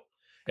to go.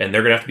 And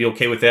they're going to have to be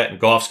okay with that. And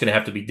Goff's going to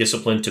have to be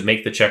disciplined to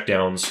make the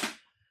checkdowns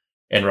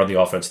and run the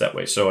offense that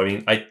way. So, I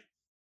mean,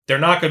 they're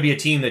not going to be a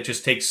team that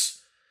just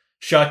takes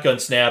shotgun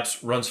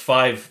snaps, runs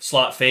 5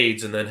 slot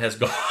fades, and then has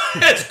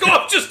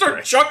Goff just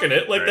start chucking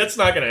it. Like, that's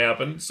not going to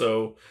happen.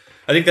 So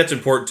I think that's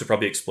important to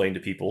probably explain to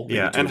people.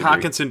 Yeah, and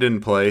Hockenson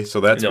didn't play, so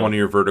that's one of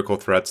your vertical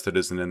threats that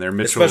isn't in there.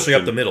 Mitchell especially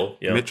up the middle.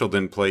 Yeah. Mitchell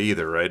didn't play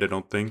either, right? I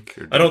don't think.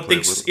 I don't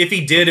think if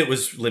he did, it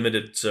was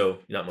limited, so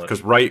not much.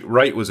 Because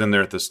Wright was in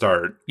there at the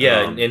start.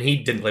 Yeah, and he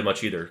didn't play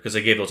much either because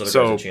they gave those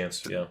other guys a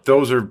chance. Yeah,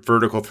 those are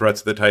vertical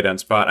threats at the tight end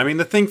spot. I mean,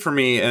 the thing for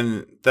me,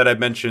 and that I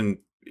mentioned,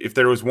 if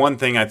there was one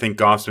thing I think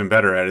Goff's been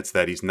better at, it's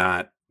that he's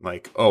not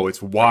like, oh,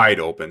 it's wide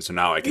open, so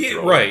now I can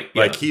throw it.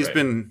 Like, he's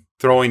been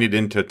throwing it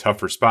into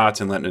tougher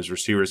spots and letting his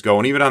receivers go.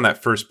 And even on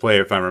that first play,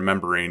 if I'm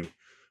remembering, I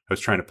was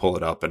trying to pull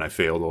it up and I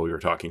failed while we were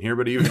talking here.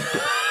 But even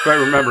if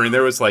I'm remembering,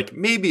 there was like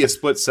maybe a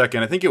split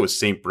second. I think it was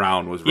St.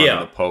 Brown was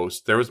running the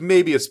post. There was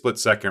maybe a split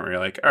second where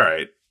you're like, all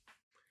right.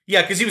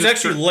 Yeah, because he was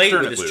actually late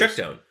with his check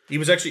down. He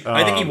was actually,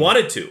 I think he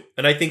wanted to.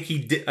 And I think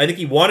he did. I think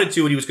he wanted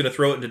to and he was going to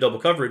throw it into double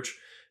coverage.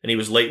 And he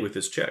was late with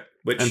his check.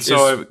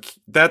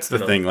 That's the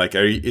thing. Like,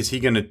 is he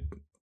going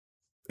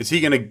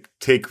to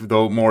take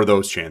more of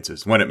those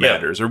chances when it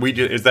matters, or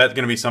is that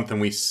going to be something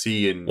we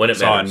see in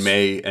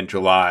May and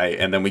July,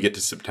 and then we get to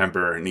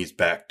September and he's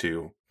back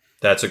to?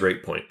 That's a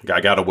great point.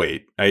 I gotta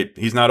wait.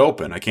 He's not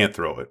open. I can't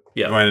throw it.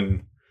 Yeah.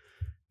 When,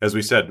 as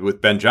we said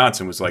with Ben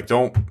Johnson, was like,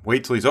 don't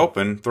wait till he's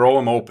open. Throw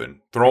him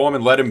open. Throw him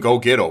and let him go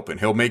get open.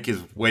 He'll make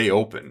his way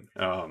open.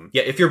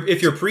 If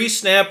your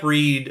pre-snap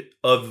read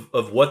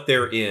of what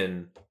they're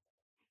in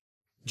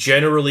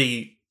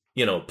generally,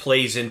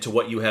 plays into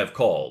what you have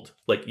called.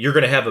 Like, you're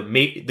going to have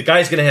the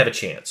guy's going to have a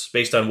chance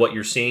based on what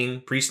you're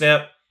seeing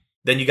pre-snap.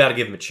 Then you got to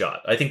give him a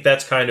shot. I think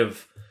that's kind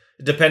of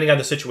depending on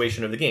the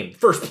situation of the game.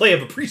 First play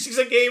of a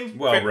preseason game.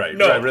 Well, right.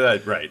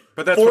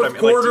 But that's fourth what I mean.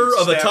 Quarter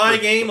of a tie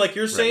game, like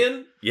you're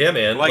saying. Yeah,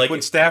 man. Like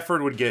when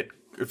Stafford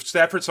if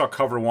Stafford saw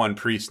cover 1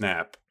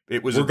 pre-snap,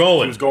 it was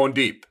going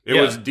deep. It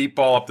was deep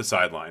ball up the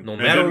sideline. No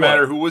matter it didn't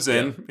matter who was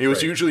in. Yeah, it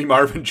was usually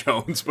Marvin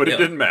Jones, but it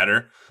didn't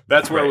matter.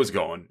 That's where it was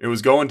going. It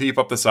was going deep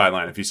up the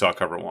sideline if you saw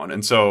cover 1.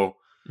 And so,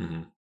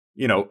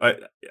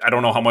 I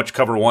don't know how much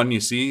cover 1 you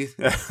see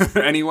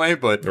anyway,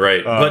 but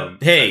but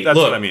hey, that's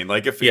look, what I mean.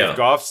 Like if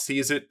Goff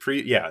sees it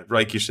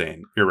like you're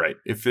saying, you're right.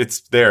 If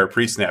it's there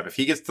pre-snap, if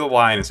he gets to the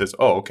line and says,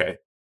 "Oh, okay,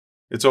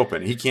 it's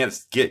open," he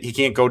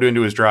can't go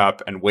into his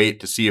drop and wait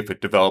to see if it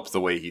develops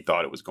the way he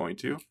thought it was going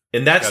to.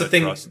 And that's the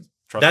thing.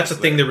 That's the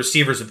thing the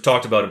receivers have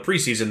talked about in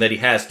preseason that he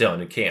has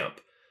done in camp.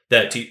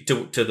 That to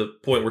the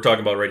point we're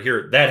talking about right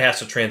here, that has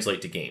to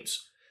translate to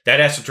games. That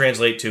has to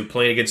translate to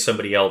playing against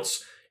somebody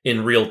else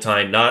in real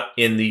time, not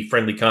in the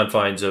friendly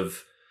confines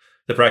of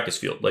the practice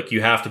field. Like, you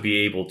have to be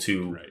able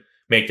to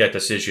make that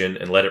decision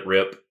and let it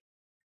rip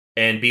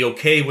and be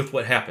okay with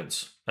what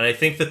happens. And I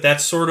think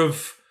that's sort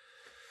of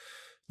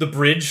the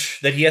bridge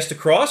that he has to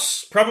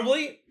cross,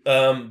 probably.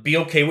 Be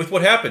okay with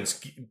what happens.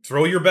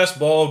 Throw your best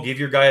ball, give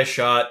your guy a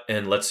shot,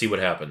 and let's see what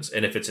happens.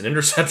 And if it's an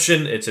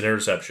interception, it's an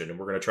interception. And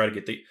we're going to try to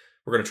get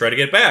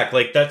it back.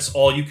 Like, that's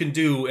all you can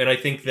do. And I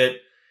think that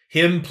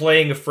him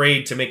playing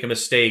afraid to make a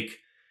mistake,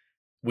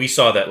 we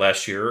saw that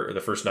last year, or the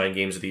first 9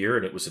 games of the year,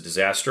 and it was a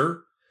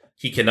disaster.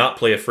 He cannot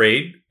play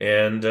afraid.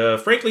 And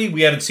frankly,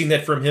 we haven't seen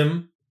that from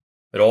him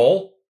at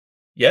all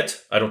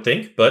yet, I don't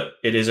think. But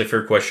it is a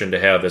fair question to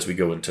have as we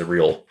go into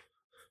real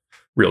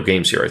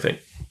games here, I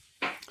think.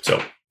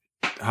 So,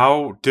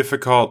 how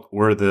difficult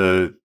were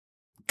the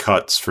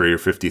cuts for your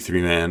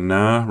 53-man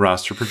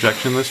roster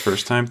projection this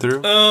first time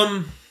through?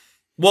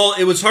 Well,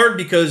 it was hard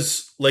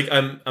because, like,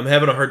 I'm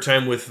having a hard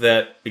time with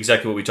that,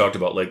 exactly what we talked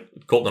about. Like,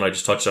 Colton and I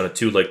just touched on it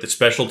too, like the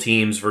special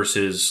teams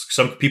versus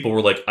some people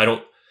were like,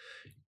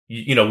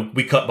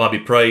 we cut Bobby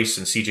Price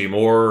and CJ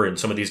Moore and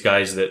some of these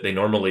guys that they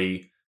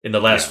normally in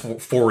the last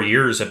 4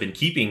 years have been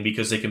keeping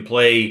because they can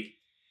play,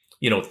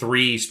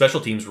 3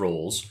 special teams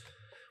roles.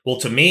 Well,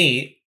 to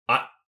me,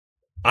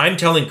 I'm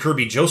telling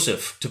Kirby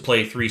Joseph to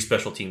play 3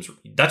 special teams.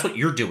 That's what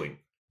you're doing.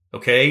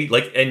 Okay?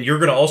 Like, and you're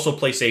going to also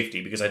play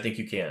safety because I think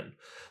you can.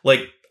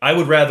 Like, I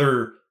would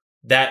rather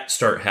that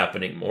start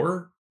happening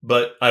more,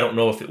 but I don't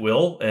know if it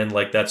will. And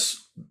like,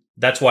 that's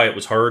why it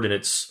was hard. And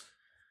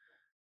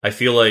I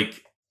feel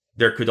like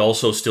there could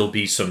also still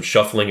be some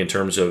shuffling in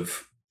terms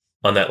of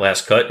on that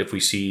last cut if we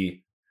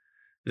see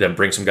them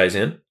bring some guys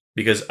in,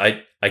 because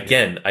I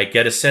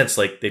get a sense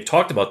like they've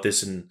talked about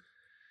this, and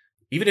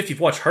even if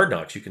you've watched Hard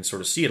Knocks, you can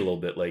sort of see it a little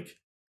bit. Like,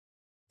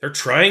 they're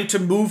trying to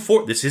move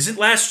forward. This isn't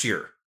last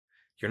year.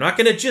 We're not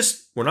going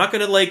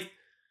to like,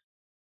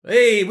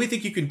 hey, we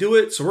think you can do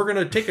it, so we're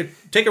going to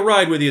take a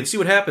ride with you and see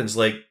what happens.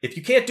 Like, if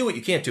you can't do it,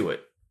 you can't do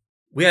it.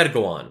 We got to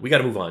go on. We got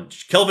to move on.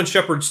 Kelvin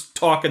Shepard's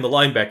talk in the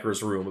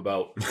linebackers room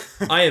about,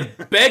 I am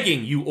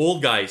begging you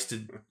old guys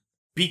to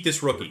beat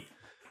this rookie,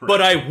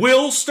 but I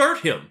will start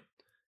him.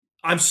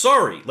 I'm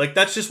sorry. Like,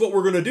 that's just what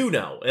we're going to do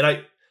now.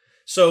 And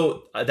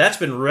so that's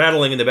been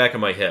rattling in the back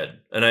of my head.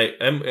 And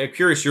I'm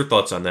curious your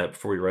thoughts on that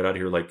before we ride out of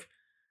here. Like,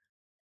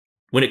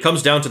 when it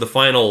comes down to the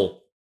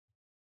final,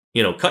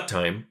 cut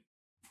time,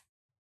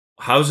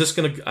 how's this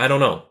going to? I don't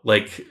know.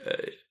 Like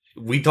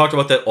we talked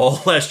about that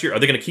all last year. Are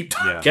they going to keep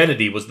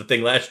Kennedy? Was the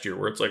thing last year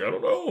where it's like I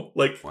don't know.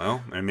 Like,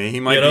 well, I mean, he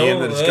might be in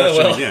the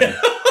discussion again.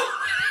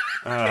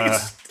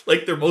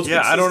 Like their most.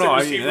 Yeah, I don't know.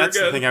 I mean, that's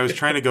the thing. I was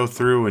trying to go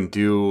through and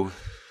do.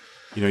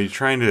 You're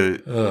trying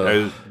to. I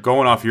was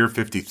going off your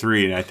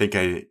 53, and I think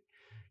I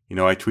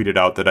tweeted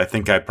out that I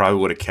think I probably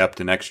would have kept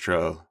an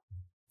extra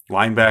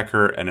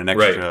linebacker and an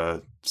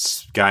extra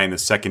guy in the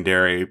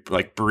secondary.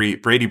 Like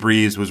Brady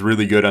Breeze was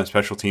really good on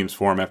special teams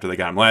for him after they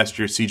got him last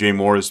year. CJ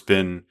Moore has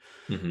been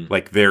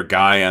like their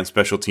guy on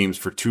special teams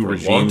for two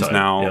regimes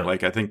now. Yeah.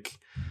 Like I think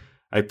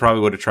I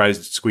probably would have tried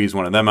to squeeze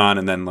one of them on,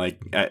 and then like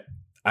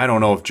I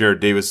don't know if Jared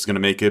Davis is going to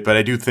make it, but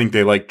I do think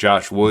they like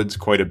Josh Woods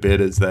quite a bit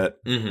as that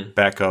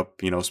backup,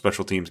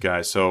 special teams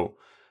guy. So,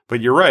 but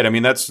you're right. I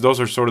mean,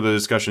 those are sort of the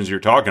discussions you're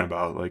talking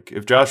about. Like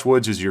if Josh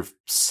Woods is your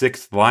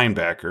sixth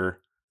linebacker,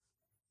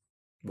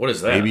 what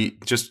is that? Maybe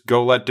just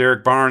go let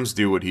Derek Barnes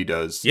do what he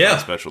does on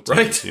special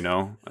teams,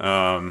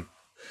 and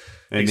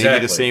maybe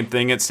the same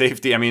thing at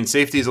safety. I mean,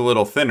 safety is a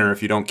little thinner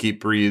if you don't keep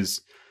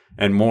Breeze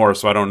and Moore,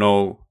 so I don't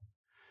know.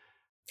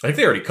 I think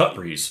they already cut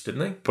Breeze,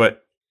 didn't they? But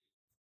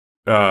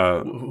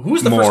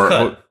who's the first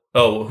cut?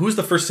 Who's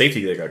the first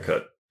safety that got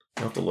cut?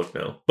 I'll have to look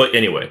now. But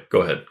anyway,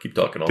 go ahead. Keep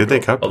talking. Did they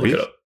cut I'll Breeze?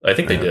 look it up. I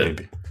think they did.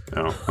 Maybe.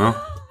 Oh,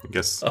 well, I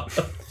guess.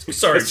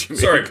 Sorry.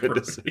 Good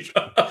decision.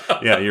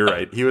 Yeah, you're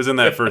right. He was in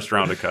that first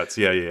round of cuts.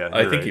 Yeah.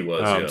 I think he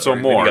was. So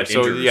Moore.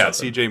 So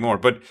CJ Moore.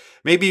 But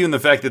maybe even the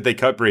fact that they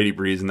cut Brady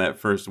Breeze in that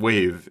first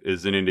wave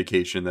is an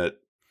indication that,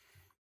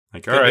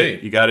 like, all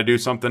right, you got to do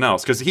something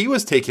else. Because he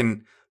was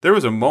taking. There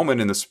was a moment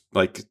in this,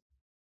 like.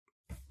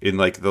 In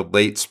like the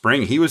late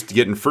spring, he was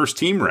getting first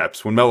team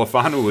reps when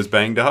Melifonwu was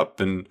banged up,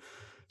 and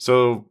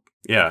so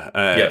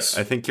yes,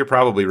 I think you're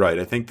probably right.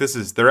 I think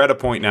they're at a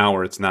point now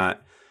where it's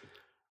not.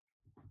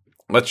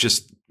 Let's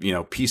just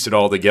piece it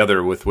all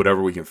together with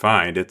whatever we can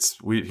find.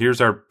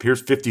 Here's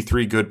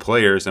 53 good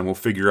players, and we'll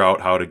figure out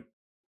how to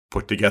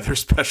put together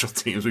special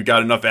teams. We've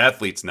got enough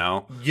athletes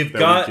now. You've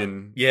got I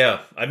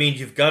mean,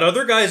 you've got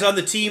other guys on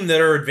the team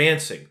that are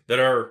advancing, that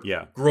are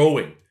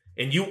growing,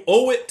 and you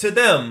owe it to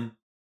them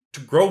to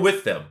grow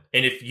with them.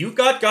 And if you've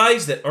got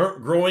guys that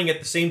aren't growing at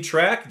the same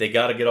track, they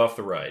got to get off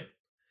the ride.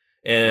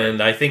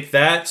 And I think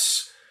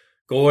that's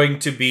going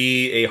to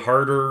be a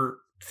harder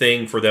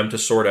thing for them to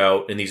sort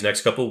out in these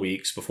next couple of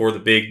weeks before the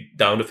big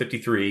down to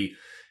 53.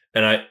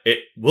 And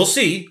we'll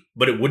see,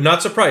 but it would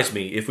not surprise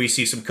me if we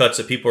see some cuts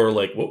that people are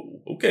like,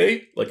 whoa,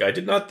 okay. Like, I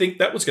did not think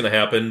that was going to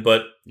happen,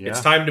 but it's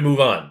time to move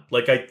on.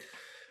 Like,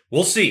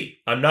 we'll see.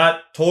 I'm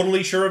not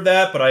totally sure of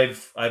that, but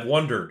I've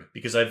wondered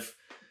because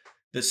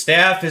the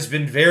staff has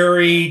been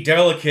very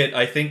delicate,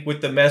 I think, with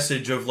the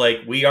message of,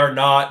 like, we are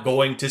not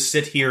going to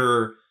sit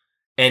here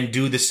and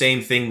do the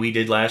same thing we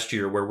did last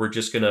year where we're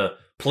just going to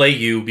play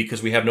you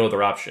because we have no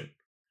other option.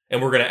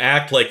 And we're going to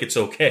act like it's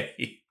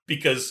okay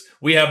because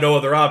we have no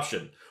other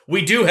option.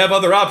 We do have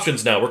other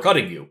options now. We're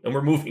cutting you, and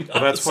we're moving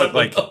on. That's what,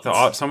 like,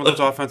 some of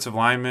those offensive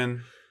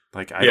linemen...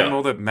 Like, I don't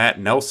know that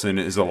Matt Nelson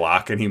is a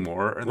lock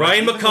anymore.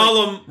 Ryan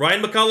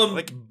McCollum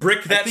like,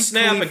 bricked that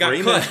snap and got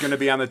Freeman's cut. Going to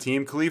be on the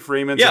team. Khalif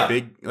Raymond's a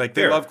big, like,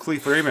 they love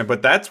Khalif Raymond,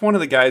 but that's one of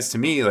the guys to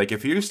me, like,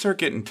 if you start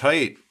getting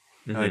tight,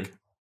 like.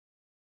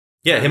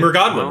 Yeah, him or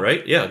Godwin,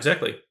 right? Yeah,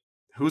 exactly.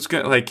 Who's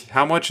going to, like,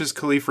 how much is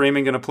Khalif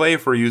Raymond going to play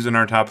if we're using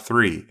our top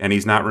three and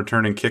he's not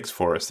returning kicks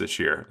for us this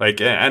year? Like,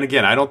 and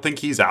again, I don't think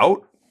he's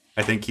out.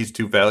 I think he's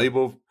too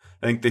valuable.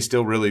 I think they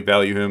still really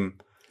value him.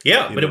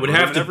 Yeah, but it would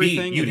have to be.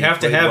 You'd have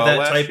to have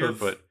that type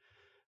of. But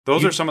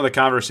those are some of the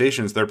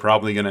conversations they're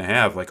probably going to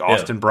have, like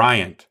Austin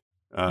Bryant.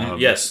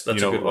 Yes, that's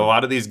a good one. A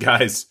lot of these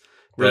guys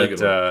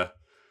that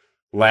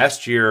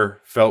last year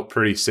felt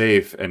pretty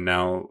safe, and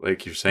now,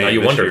 like you're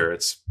saying, this year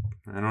it's.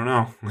 I don't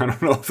know. I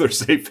don't know if they're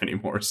safe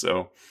anymore.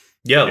 So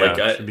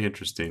it should be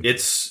interesting.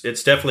 It's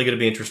definitely going to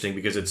be interesting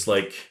because it's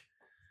like,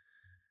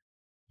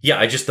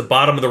 the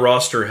bottom of the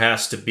roster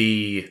has to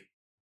be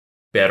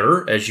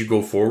better as you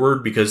go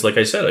forward because, like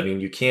I said, I mean,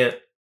 you can't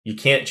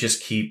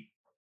just keep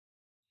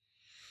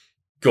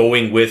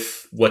going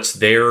with what's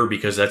there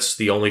because that's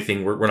the only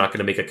thing. We're not going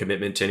to make a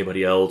commitment to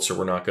anybody else, or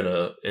we're not going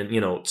to,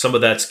 and some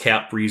of that's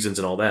cap reasons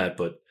and all that.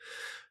 But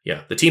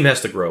the team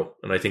has to grow,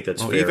 and I think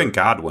that's fair. Even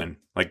Godwin,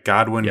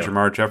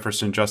 Jamar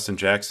Jefferson, Justin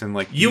Jackson,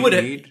 like you would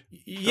need.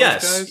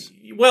 Yes, guys?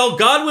 Well,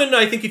 Godwin,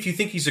 I think if you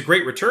think he's a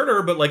great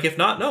returner, but like if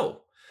not,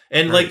 no.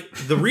 And like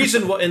the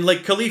reason, and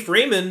like Khalif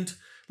Raymond.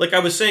 Like I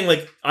was saying,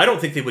 like I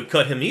don't think they would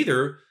cut him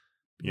either.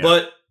 Yeah.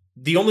 But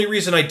the only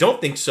reason I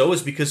don't think so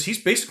is because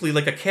he's basically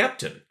like a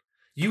captain.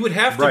 You would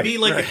have to be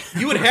like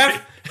you would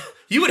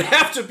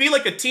have to be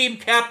like a team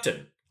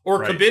captain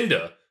or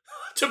Kabinda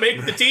to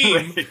make the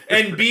team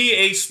and be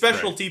a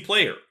specialty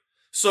player.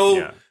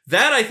 So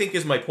that I think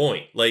is my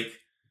point. Like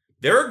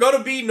there are going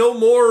to be no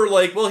more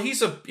like, well,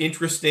 he's a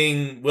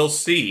interesting. We'll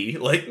see.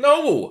 Like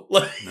no,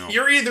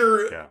 you're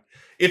either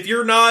if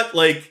you're not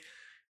like.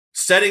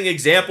 Setting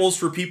examples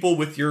for people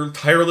with your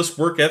tireless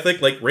work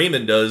ethic like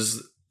Raymond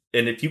does,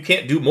 and if you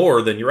can't do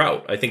more, then you're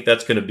out. I think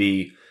that's going to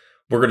be,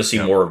 we're going to see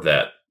more of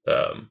that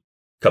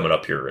coming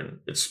up here, and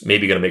it's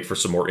maybe going to make for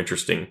some more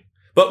interesting.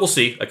 But we'll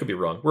see. I could be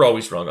wrong. We're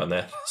always wrong on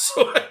that.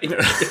 So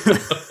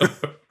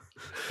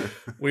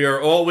we are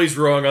always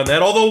wrong on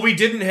that. Although we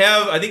didn't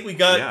have, I think we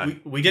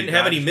didn't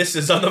have any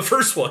misses on the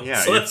first one.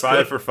 Yeah, so you're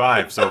 5 for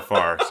 5 so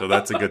far. So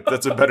that's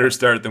a better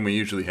start than we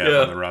usually have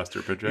on the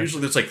roster projection.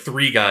 Usually there's like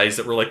 3 guys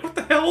that were like, what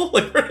the hell?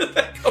 Like, where did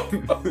that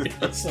come from?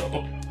 Yeah,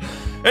 so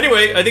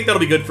anyway, I think that'll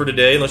be good for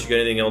today. Unless you got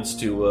anything else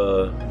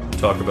to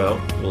talk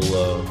about,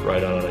 we'll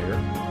ride on out of here.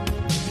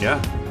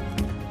 Yeah.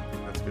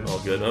 All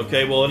good.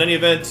 Okay, well, in any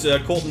event,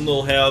 Colton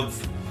will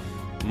have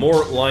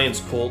more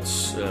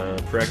Lions-Colts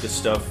practice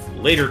stuff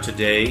later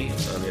today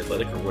on The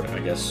Athletic, or what, I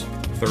guess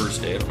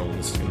Thursday. I don't know when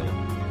this is going to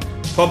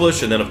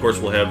publish. And then, of course,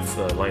 we'll have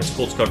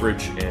Lions-Colts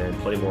coverage and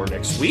plenty more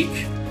next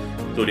week,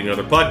 including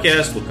another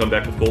podcast. We'll come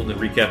back with Colton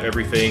and recap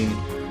everything.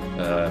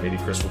 Maybe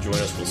Chris will join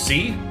us. We'll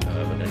see.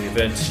 But in any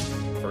event,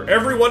 for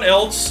everyone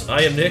else,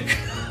 I am Nick.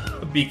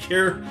 Take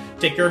care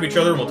of each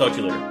other, and we'll talk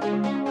to you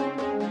later.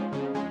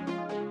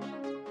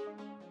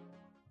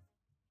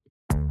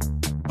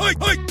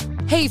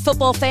 Hey,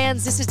 football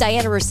fans, this is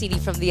Diana Rossini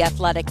from The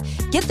Athletic.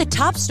 Get the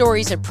top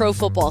stories in pro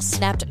football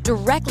snapped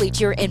directly to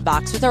your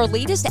inbox with our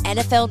latest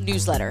NFL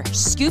newsletter,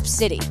 Scoop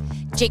City.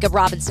 Jacob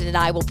Robinson and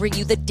I will bring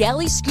you the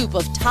daily scoop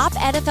of top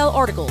NFL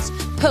articles,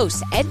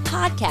 posts, and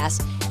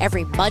podcasts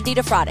every Monday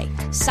to Friday.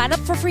 Sign up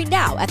for free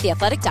now at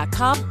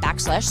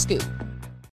theathletic.com/scoop.